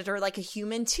copy editor like a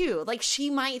human too. Like,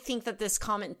 she might think that this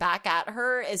comment back at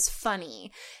her is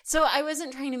funny. So I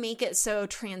wasn't trying to make it so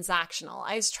transactional.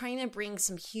 I was trying to bring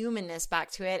some humanness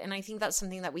back to it. And I think that's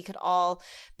something that we could all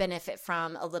benefit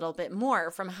from a little bit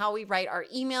more, from how we write our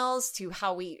emails to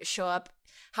how we show up,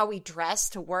 how we dress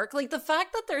to work. Like, the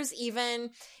fact that there's even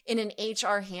in an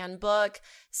HR handbook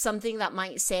something that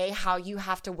might say how you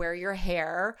have to wear your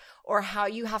hair or how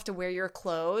you have to wear your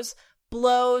clothes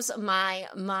blows my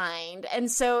mind.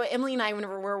 And so Emily and I,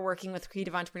 whenever we're working with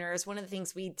creative entrepreneurs, one of the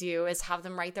things we do is have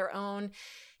them write their own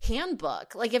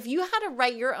handbook. Like, if you had to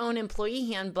write your own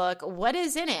employee handbook, what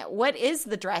is in it? What is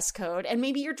the dress code? And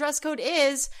maybe your dress code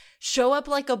is show up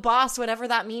like a boss, whatever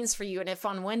that means for you. And if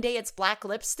on one day it's black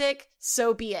lipstick,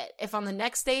 so be it. If on the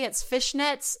next day it's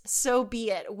fishnets, so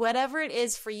be it. Whatever it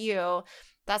is for you,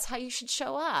 that's how you should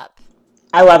show up.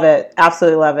 I love it.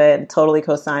 Absolutely love it. Totally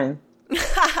co-sign.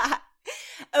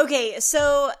 Okay,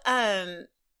 so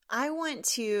I want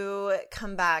to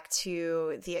come back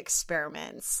to the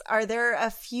experiments. Are there a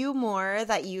few more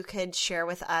that you could share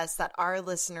with us that our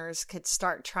listeners could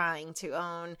start trying to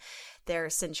own their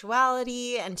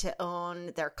sensuality and to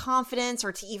own their confidence,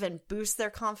 or to even boost their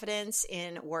confidence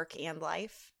in work and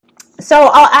life? So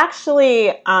I'll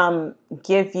actually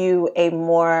give you a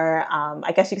more,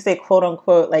 I guess you could say, quote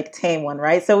unquote, like tame one,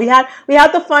 right? So we had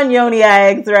the fun yoni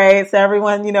eggs, right? So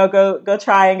everyone, you know, go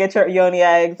try and get your yoni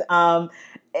eggs.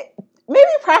 Maybe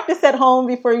practice at home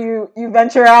before you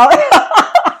venture out.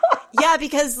 Yeah,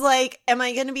 because like, am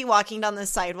I going to be walking down the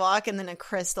sidewalk and then a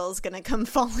crystal's going to come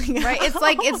falling out? Right? It's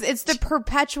like, it's the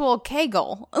perpetual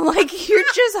Kegel. Like, you're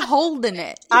just holding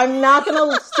it. I'm not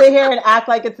going to sit here and act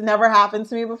like it's never happened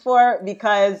to me before,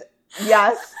 because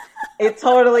yes, It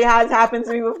totally has happened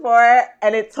to me before,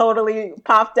 and it totally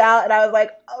popped out, and I was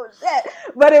like, "Oh shit!"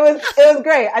 But it was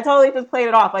great. I totally just played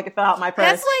it off like it fell out my purse.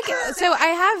 That's like, so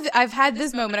I've had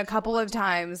this moment a couple of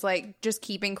times, like just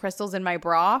keeping crystals in my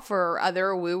bra for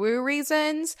other woo-woo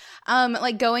reasons.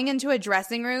 Like going into a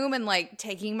dressing room and like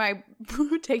taking my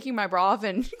bra off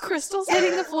and crystals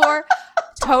hitting the floor.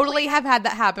 Totally have had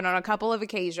that happen on a couple of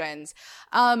occasions.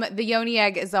 The yoni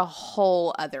egg is a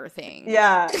whole other thing.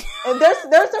 Yeah. And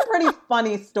there's some pretty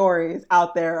funny stories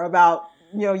out there about,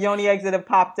 yoni eggs that have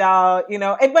popped out,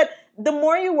 but the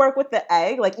more you work with the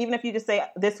egg, like even if you just say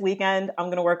this weekend, I'm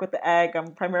going to work with the egg,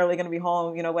 I'm primarily going to be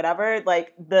home, whatever,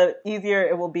 like the easier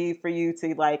it will be for you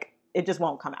to like, it just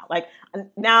won't come out. Like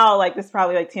now, like this is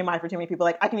probably like TMI for too many people.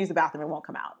 Like I can use the bathroom, it won't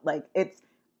come out. Like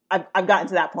I've gotten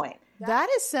to that point. That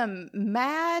is some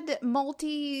mad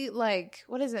multitasking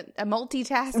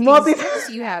skills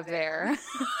you have there.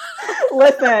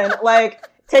 Listen, like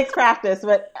takes practice,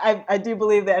 but I do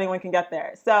believe that anyone can get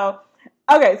there. So,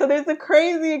 okay, so there's the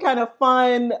crazy kind of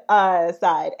fun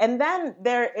side. And then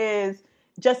there is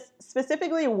just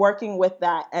specifically working with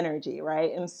that energy,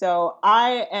 right? And so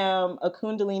I am a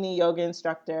Kundalini yoga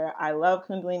instructor. I love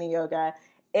Kundalini yoga.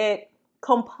 It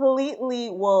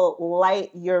completely will light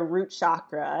your root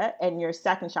chakra and your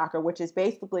second chakra, which is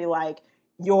basically like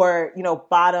your,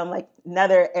 bottom, like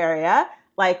nether area,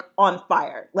 like on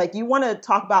fire. Like you want to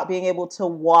talk about being able to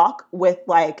walk with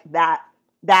like that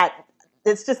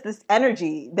it's just this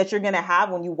energy that you're going to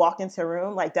have when you walk into a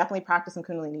room, like definitely practice some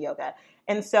Kundalini yoga.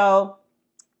 And so,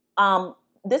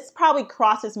 this probably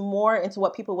crosses more into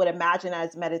what people would imagine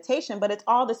as meditation, but it's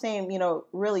all the same,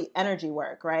 really energy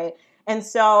work, right? And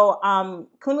so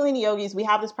Kundalini yogis, we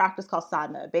have this practice called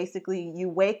sadhana. Basically, you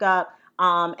wake up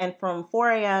and from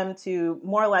 4 a.m. to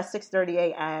more or less 6:30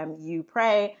 a.m., you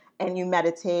pray and you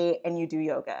meditate and you do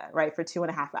yoga, right, for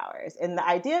 2.5 hours. And the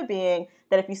idea being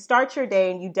that if you start your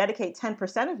day and you dedicate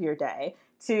 10% of your day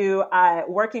to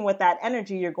working with that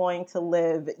energy, you're going to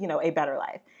live, a better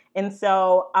life. And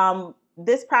so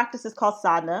this practice is called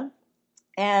sadhana,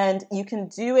 and you can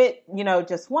do it,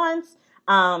 just once.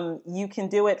 You can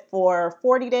do it for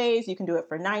 40 days. You can do it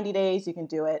for 90 days. You can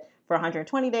do it for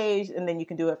 120 days. And then you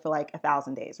can do it for like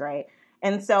 1,000 days, right?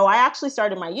 And so I actually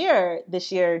started my year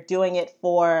this year doing it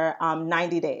for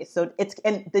 90 days. So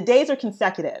and the days are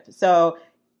consecutive. So,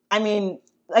 I mean,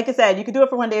 like I said, you can do it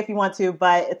for one day if you want to,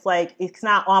 but it's like, it's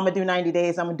not, I'm going to do 90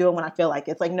 days. I'm going to do it when I feel like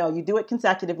it. It's like, no, you do it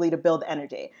consecutively to build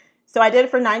energy. So I did it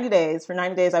for 90 days. For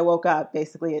 90 days, I woke up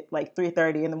basically at like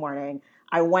 3:30 in the morning.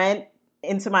 I went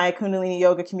into my Kundalini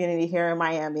yoga community here in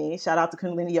Miami. Shout out to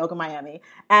Kundalini Yoga Miami.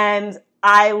 And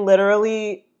I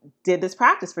literally did this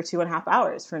practice for 2.5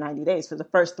 hours for 90 days for the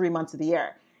first 3 months of the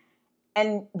year.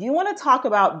 And you want to talk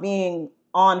about being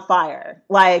on fire.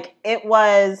 Like it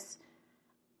was,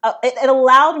 it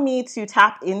allowed me to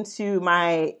tap into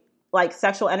my like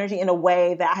sexual energy in a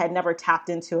way that I had never tapped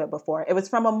into it before. It was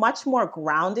from a much more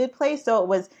grounded place. So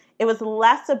it was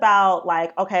less about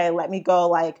like, okay, let me go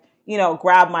like,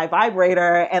 grab my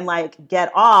vibrator and like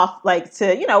get off like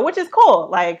to, which is cool.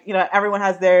 Like, everyone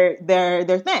has their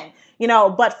thing,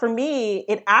 but for me,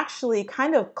 it actually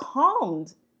kind of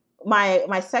calmed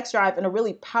my sex drive in a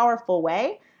really powerful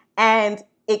way. And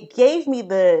it gave me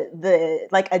the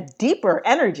like a deeper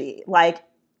energy, like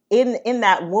in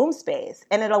that womb space.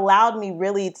 And it allowed me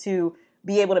really to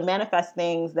be able to manifest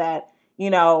things that,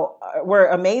 were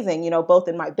amazing, both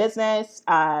in my business,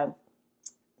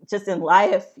 just in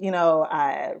life,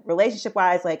 relationship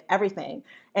wise, like everything.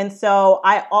 And so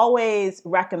I always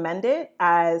recommend it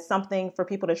as something for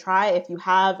people to try. If you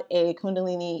have a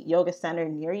Kundalini yoga center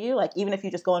near you, like even if you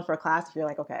just go in for a class, if you're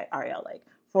like, okay, Arielle, like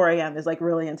 4 a.m. is like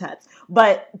really intense,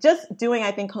 but just doing,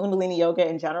 I think Kundalini yoga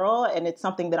in general. And it's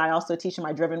something that I also teach in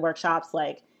my driven workshops.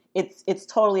 Like it's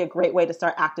totally a great way to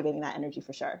start activating that energy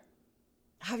for sure.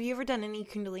 Have you ever done any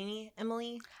Kundalini,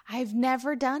 Emily? I've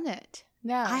never done it.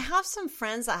 No. I have some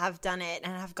friends that have done it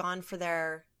and have gone for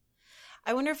their,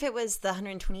 I wonder if it was the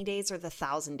 120 days or the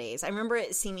 1,000 days. I remember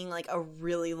it seeming like a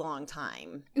really long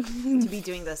time to be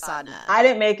doing the sadhana. I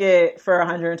didn't make it for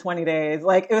 120 days.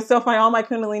 Like it was so funny. All my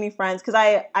Kundalini friends, because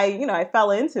I fell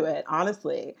into it,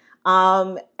 honestly.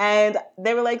 And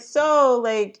they were like, so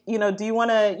like, do you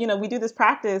want to, we do this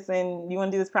practice and you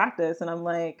want to do this practice? And I'm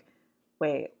like,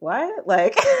 wait, what?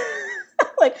 Like,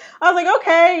 I was like,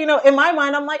 okay, you know, in my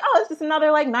mind, I'm like, oh, it's just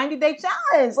another like 90-day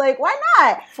challenge. Like, why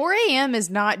not? 4 a.m. is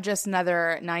not just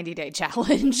another 90-day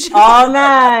challenge. Oh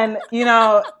man, you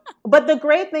know, but the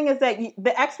great thing is that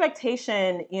the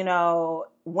expectation, you know,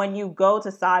 when you go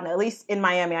to sadhana, at least in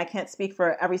Miami, I can't speak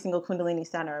for every single Kundalini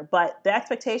center, but the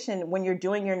expectation when you're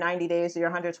doing your 90 days or your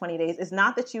 120 days is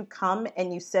not that you come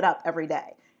and you sit up every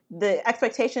day. The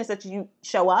expectation is that you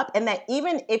show up, and that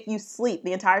even if you sleep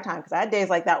the entire time, because I had days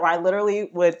like that where I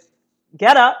literally would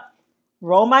get up,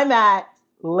 roll my mat,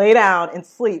 lay down and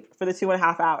sleep for the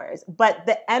 2.5 hours. But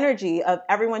the energy of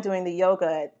everyone doing the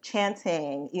yoga,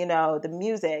 chanting, you know, the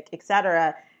music,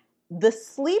 etc., the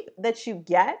sleep that you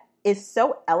get is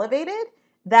so elevated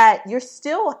that you're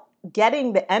still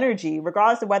getting the energy,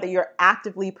 regardless of whether you're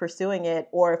actively pursuing it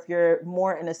or if you're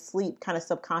more in a sleep kind of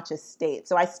subconscious state.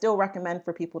 So I still recommend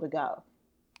for people to go.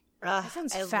 That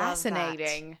sounds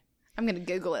fascinating. I'm going to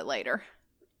Google it later.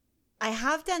 I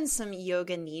have done some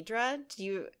yoga nidra. Do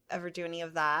you ever do any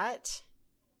of that?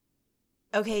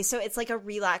 Okay, so it's like a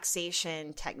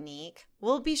relaxation technique.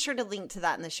 We'll be sure to link to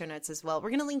that in the show notes as well. We're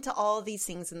going to link to all of these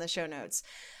things in the show notes.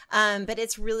 But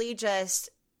it's really just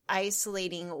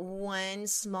isolating one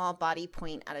small body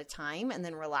point at a time and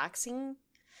then relaxing.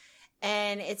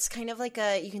 And it's kind of like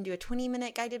you can do a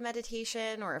 20-minute guided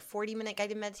meditation or a 40-minute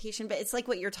guided meditation, but it's like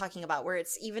what you're talking about, where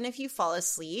it's even if you fall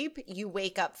asleep, you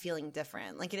wake up feeling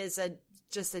different. Like it is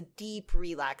just a deep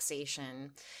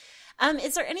relaxation.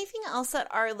 Is there anything else that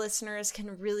our listeners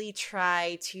can really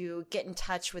try to get in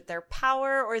touch with their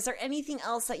power? Or is there anything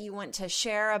else that you want to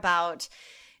share about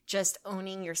just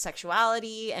owning your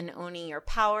sexuality and owning your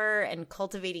power and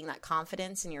cultivating that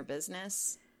confidence in your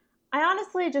business? I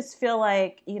honestly just feel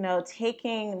like, you know,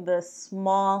 taking the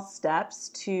small steps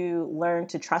to learn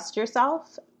to trust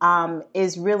yourself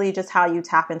is really just how you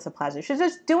tap into pleasure. So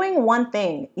just doing one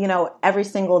thing, you know, every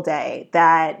single day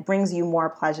that brings you more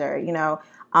pleasure, you know.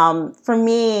 For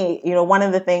me, you know, one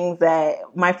of the things that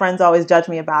my friends always judge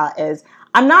me about is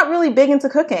I'm not really big into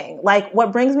cooking. Like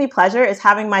what brings me pleasure is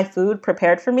having my food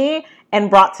prepared for me and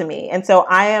brought to me. And so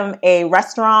I am a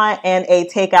restaurant and a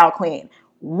takeout queen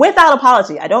without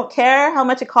apology. I don't care how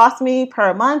much it costs me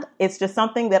per month. It's just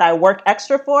something that I work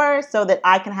extra for so that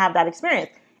I can have that experience.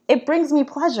 It brings me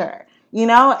pleasure, you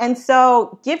know? And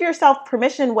so give yourself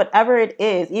permission, whatever it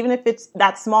is, even if it's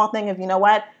that small thing of, you know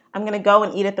what, I'm going to go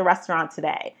and eat at the restaurant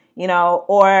today, you know,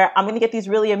 or I'm going to get these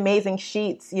really amazing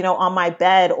sheets, you know, on my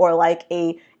bed, or like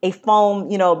a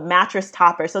foam, you know, mattress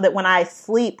topper so that when I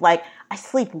sleep, like I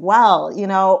sleep well, you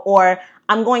know, or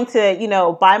I'm going to, you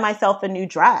know, buy myself a new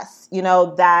dress, you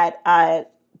know, that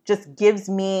just gives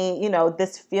me, you know,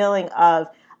 this feeling of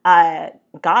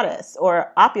goddess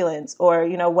or opulence or,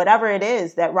 you know, whatever it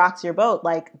is that rocks your boat,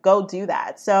 like go do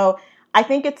that. So I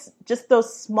think it's just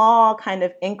those small kind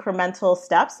of incremental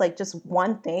steps, like just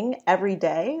one thing every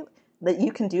day that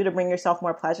you can do to bring yourself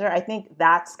more pleasure. I think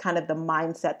that's kind of the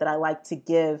mindset that I like to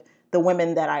give the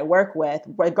women that I work with,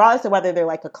 regardless of whether they're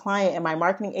like a client in my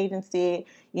marketing agency,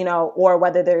 you know, or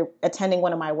whether they're attending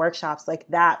one of my workshops. Like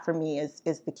that for me is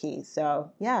the key. So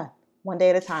yeah, one day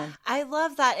at a time. I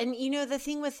love that. And you know, the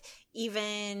thing with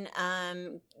even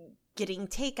getting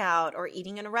takeout or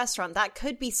eating in a restaurant, that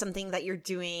could be something that you're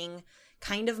doing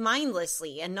kind of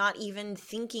mindlessly and not even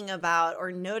thinking about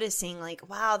or noticing like,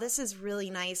 wow, this is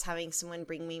really nice having someone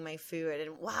bring me my food.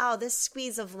 And wow, this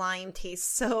squeeze of lime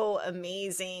tastes so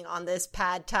amazing on this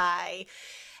pad thai.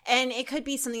 And it could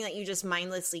be something that you just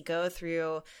mindlessly go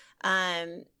through.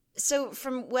 So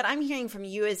from what I'm hearing from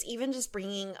you is even just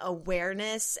bringing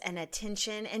awareness and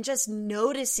attention and just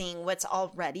noticing what's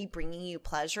already bringing you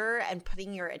pleasure and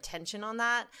putting your attention on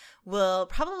that will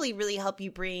probably really help you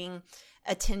bring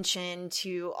attention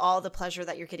to all the pleasure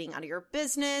that you're getting out of your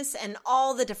business and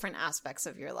all the different aspects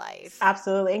of your life.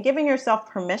 Absolutely. And giving yourself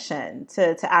permission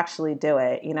to actually do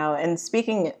it, you know, and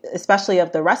speaking especially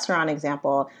of the restaurant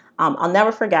example, I'll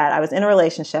never forget, I was in a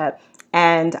relationship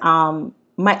and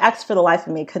my ex for the life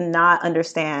of me could not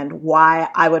understand why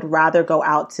I would rather go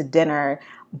out to dinner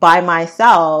by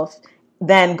myself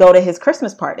than go to his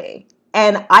Christmas party.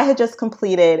 And I had just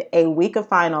completed a week of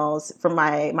finals for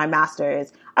my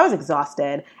master's. I was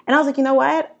exhausted. And I was like, you know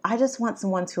what? I just want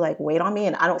someone to like wait on me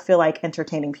and I don't feel like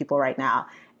entertaining people right now.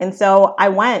 And so I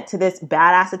went to this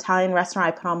badass Italian restaurant.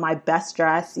 I put on my best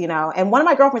dress, you know, and one of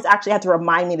my girlfriends actually had to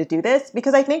remind me to do this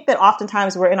because I think that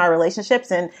oftentimes we're in our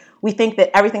relationships and we think that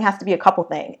everything has to be a couple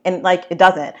thing and like it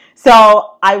doesn't.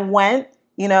 So I went,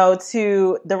 you know,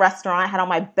 to the restaurant, I had on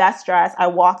my best dress. I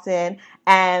walked in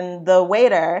and the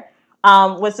waiter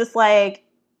was just like,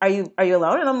 are you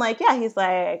alone? And I'm like, yeah. He's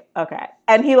like, okay.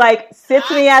 And he like sits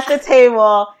me at the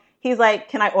table. He's like,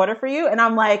 can I order for you? And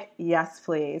I'm like, yes,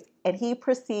 please. And he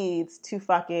proceeds to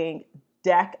fucking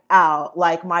deck out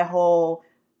like my whole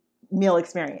meal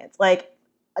experience, like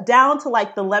down to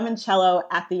like the limoncello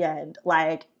at the end,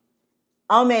 like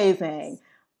amazing.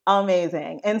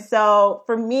 And so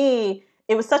for me,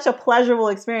 it was such a pleasurable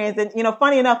experience. And, you know,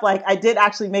 funny enough, like I did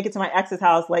actually make it to my ex's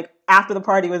house, like after the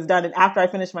party was done and after I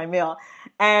finished my meal.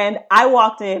 And I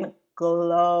walked in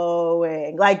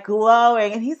glowing.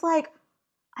 And he's like,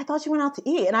 I thought you went out to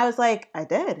eat. And I was like, I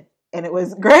did. And it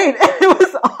was great. It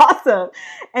was awesome.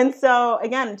 And so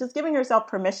again, just giving yourself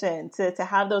permission to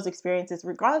have those experiences,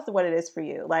 regardless of what it is for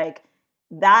you, like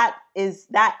that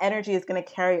energy is going to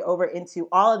carry over into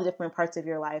all of the different parts of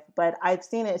your life. But I've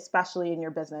seen it especially in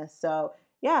your business. So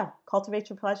yeah, cultivate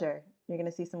your pleasure. You're going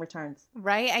to see some returns.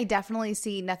 Right. I definitely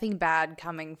see nothing bad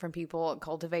coming from people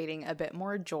cultivating a bit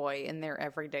more joy in their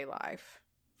everyday life,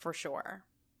 for sure.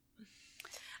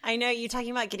 I know you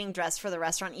talking about getting dressed for the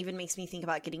restaurant even makes me think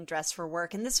about getting dressed for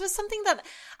work. And this was something that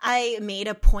I made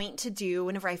a point to do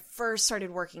whenever I first started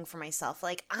working for myself.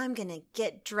 Like, I'm going to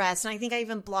get dressed. And I think I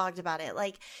even blogged about it.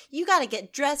 Like, you got to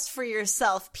get dressed for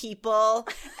yourself, people.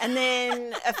 And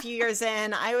then a few years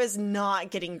in, I was not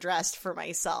getting dressed for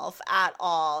myself at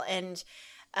all. And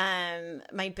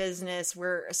my business,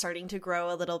 we're starting to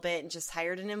grow a little bit and just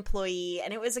hired an employee.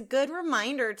 And it was a good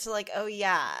reminder to like, oh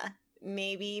yeah,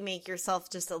 maybe make yourself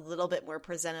just a little bit more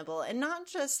presentable, and not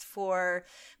just for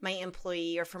my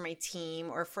employee or for my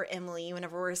team or for Emily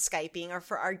whenever we're Skyping or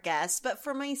for our guests, but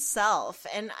for myself.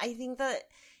 And I think that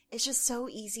it's just so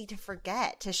easy to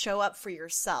forget to show up for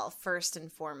yourself first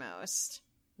and foremost.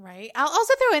 Right. I'll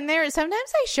also throw in there,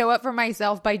 sometimes I show up for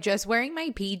myself by just wearing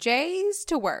my PJs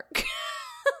to work.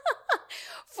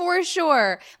 For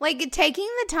sure. Like taking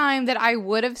the time that I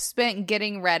would have spent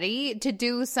getting ready to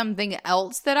do something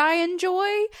else that I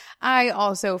enjoy, I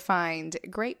also find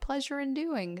great pleasure in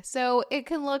doing. So it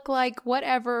can look like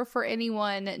whatever for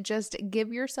anyone. Just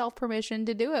give yourself permission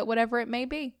to do it, whatever it may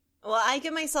be. Well, I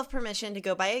give myself permission to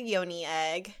go buy a yoni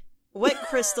egg. What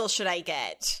crystal should I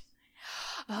get?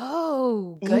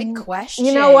 Oh, good question.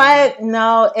 You know what?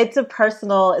 No, it's a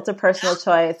personal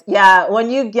choice. Yeah. When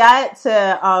you get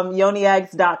to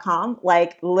yonieggs.com,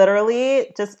 like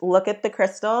literally just look at the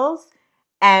crystals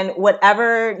and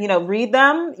whatever, you know, read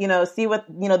them, you know, see what,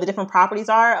 you know, the different properties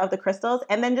are of the crystals,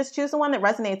 and then just choose the one that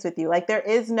resonates with you. Like there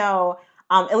is no,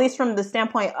 at least from the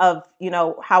standpoint of, you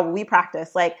know, how we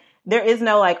practice, like there is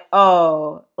no like,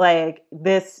 oh, like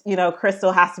this, you know,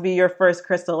 crystal has to be your first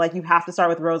crystal. Like you have to start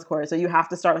with rose quartz or you have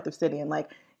to start with obsidian.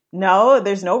 Like, no,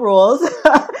 there's no rules.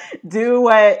 Do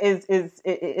what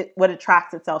what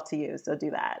attracts itself to you. So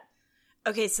do that.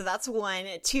 Okay, so that's 1.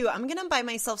 2, I'm going to buy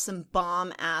myself some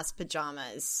bomb ass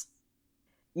pajamas.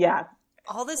 Yeah.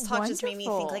 All this talk just made me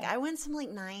think like I want some like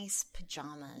nice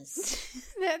pajamas.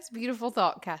 That's a beautiful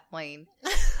thought, Kathleen.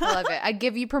 I love it. I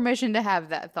give you permission to have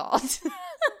that thought.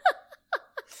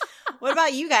 What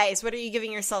about you guys? What are you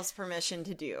giving yourselves permission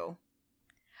to do?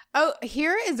 Oh,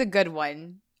 here is a good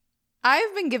one.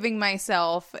 I've been giving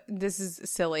myself, this is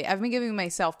silly, I've been giving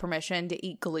myself permission to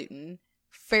eat gluten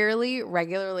fairly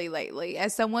regularly lately.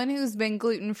 As someone who's been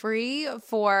gluten-free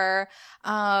for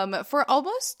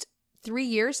almost 3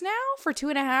 years now, for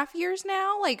 2.5 years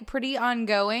now, like pretty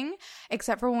ongoing,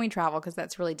 except for when we travel, because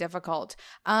that's really difficult.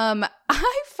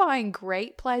 I find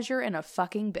great pleasure in a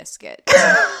fucking biscuit.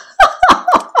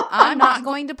 I'm not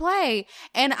going to play.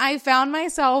 And I found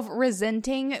myself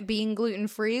resenting being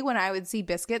gluten-free when I would see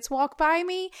biscuits walk by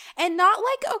me. And not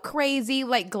like a crazy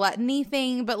like gluttony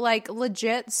thing, but like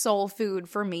legit soul food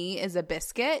for me is a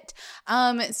biscuit.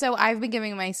 So I've been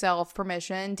giving myself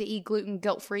permission to eat gluten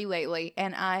guilt-free lately,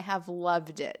 and I have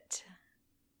loved it.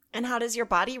 And how does your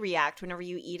body react whenever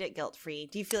you eat it guilt-free?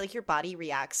 Do you feel like your body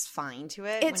reacts fine to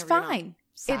it? It's fine.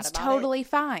 It's totally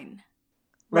fine.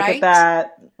 Look at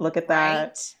that. Look at that.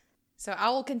 Right? So I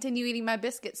will continue eating my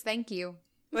biscuits. Thank you.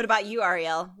 What about you,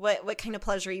 Arielle? What kind of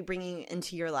pleasure are you bringing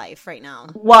into your life right now?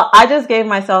 Well, I just gave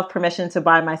myself permission to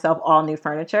buy myself all new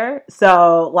furniture.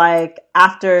 So like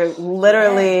after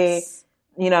literally, Yes.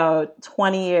 you know,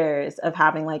 20 years of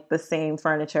having like the same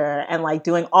furniture and like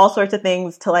doing all sorts of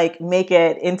things to like make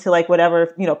it into like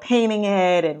whatever, you know, painting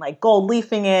it and like gold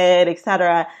leafing it,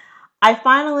 etc. I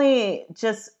finally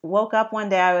just woke up one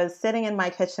day. I was sitting in my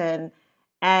kitchen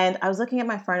and I was looking at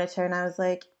my furniture and I was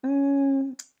like,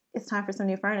 it's time for some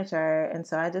new furniture. And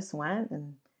so I just went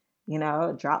and, you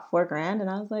know, dropped $4,000 and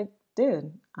I was like,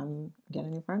 dude, I'm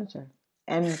getting new furniture.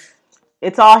 And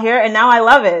it's all here and now I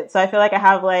love it. So I feel like I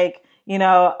have like, you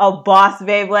know, a boss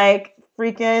babe like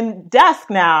freaking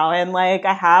desk now. And like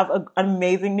I have an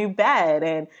amazing new bed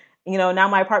and now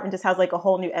my apartment just has like a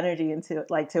whole new energy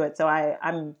to it. So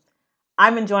I'm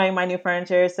enjoying my new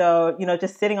furniture. So,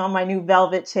 just sitting on my new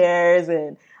velvet chairs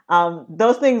and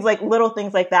those things, like little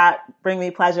things like that, bring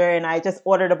me pleasure. And I just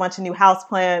ordered a bunch of new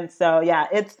houseplants. So yeah,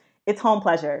 it's home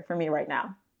pleasure for me right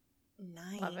now.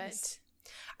 Nice. Love it.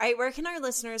 All right, where can our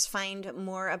listeners find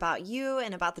more about you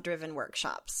and about the Driven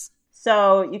workshops?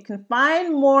 So you can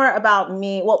find more about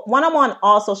me. Well, one, I'm on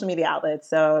all social media outlets.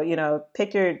 So,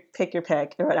 pick your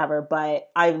pick or whatever. But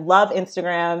I love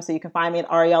Instagram. So you can find me at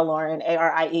Arielle Loren,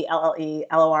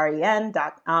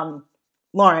 ArielleLoren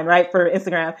Lauren, right, for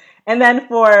Instagram. And then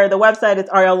for the website,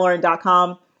 it's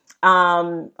arielloren.com.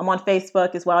 I'm on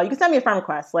Facebook as well. You can send me a friend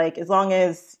request, like as long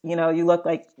as, you look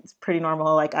like it's pretty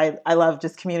normal. Like I love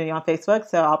just community on Facebook.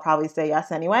 So I'll probably say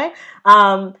yes anyway.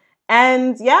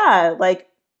 And yeah, like,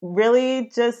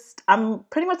 really just, I'm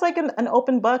pretty much like an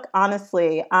open book,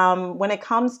 honestly. When it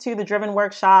comes to the Driven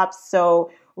workshops,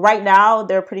 so right now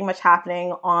they're pretty much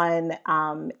happening on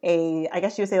I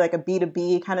guess you would say like a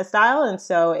B2B kind of style. And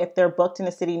so if they're booked in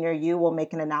a city near you, we'll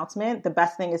make an announcement. The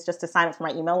best thing is just to sign up for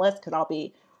my email list because I'll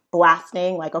be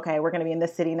blasting like, okay, we're going to be in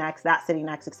this city next, that city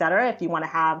next, et cetera. If you want to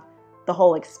have the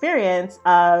whole experience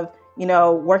of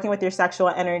working with your sexual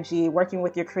energy, working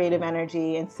with your creative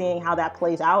energy, and seeing how that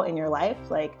plays out in your life.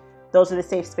 Like, those are the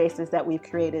safe spaces that we've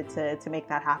created to make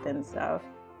that happen. So,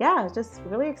 yeah, just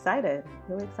really excited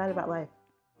about life.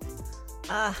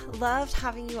 Loved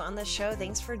having you on the show.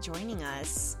 Thanks for joining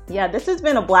us. Yeah, this has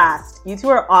been a blast. You two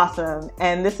are awesome.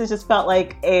 And this has just felt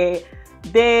like a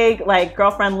big, like,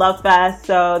 girlfriend love fest.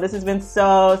 So this has been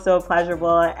so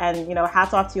pleasurable. And,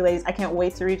 hats off to you ladies. I can't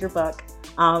wait to read your book.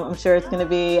 I'm sure it's going to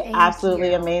be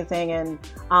absolutely amazing. And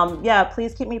yeah,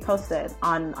 please keep me posted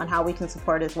on how we can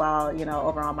support as well,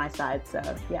 over on my side. So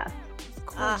yeah. Of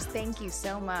course. Thank you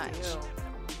so much.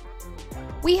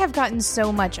 We have gotten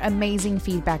so much amazing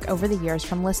feedback over the years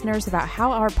from listeners about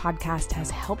how our podcast has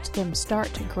helped them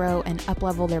start to grow and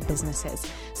up-level their businesses.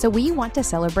 So we want to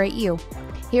celebrate you.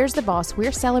 Here's the boss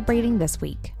we're celebrating this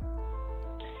week.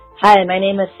 Hi, my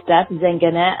name is Steph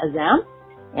Zengane Azam,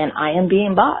 and I am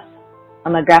Being Boss.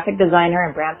 I'm a graphic designer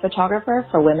and brand photographer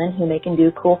for women who make and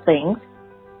do cool things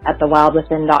at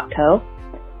thewildwithin.co.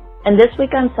 And this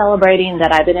week I'm celebrating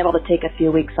that I've been able to take a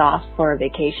few weeks off for a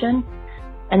vacation.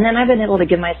 And then I've been able to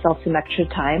give myself some extra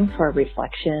time for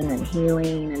reflection and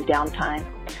healing and downtime.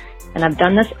 And I've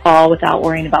done this all without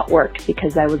worrying about work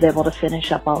because I was able to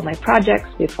finish up all of my projects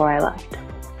before I left.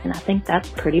 And I think that's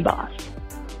pretty boss.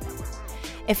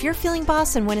 If you're feeling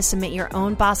boss and want to submit your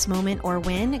own boss moment or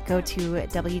win, go to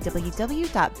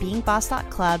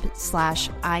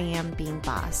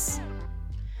www.beingboss.club/IamBeingBoss.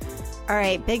 All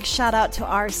right, big shout out to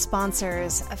our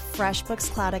sponsors,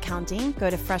 FreshBooks Cloud Accounting. Go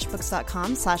to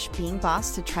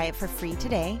freshbooks.com/beingboss to try it for free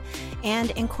today.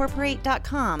 And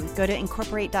Incorporate.com. Go to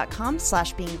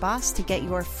Incorporate.com/beingboss to get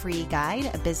your free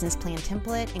guide, a business plan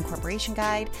template, incorporation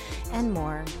guide, and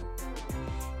more.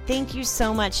 Thank you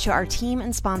so much to our team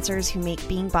and sponsors who make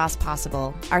Being Boss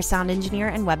possible. Our sound engineer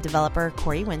and web developer,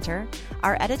 Corey Winter,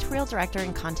 our editorial director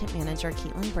and content manager,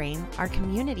 Caitlin Brain, our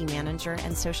community manager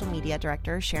and social media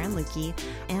director, Sharon Lukey,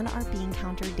 and our Being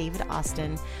Counter, David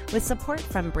Austin, with support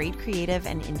from Braid Creative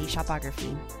and Indie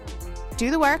Shopography.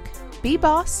 Do the work, be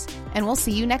boss, and we'll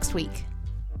see you next week.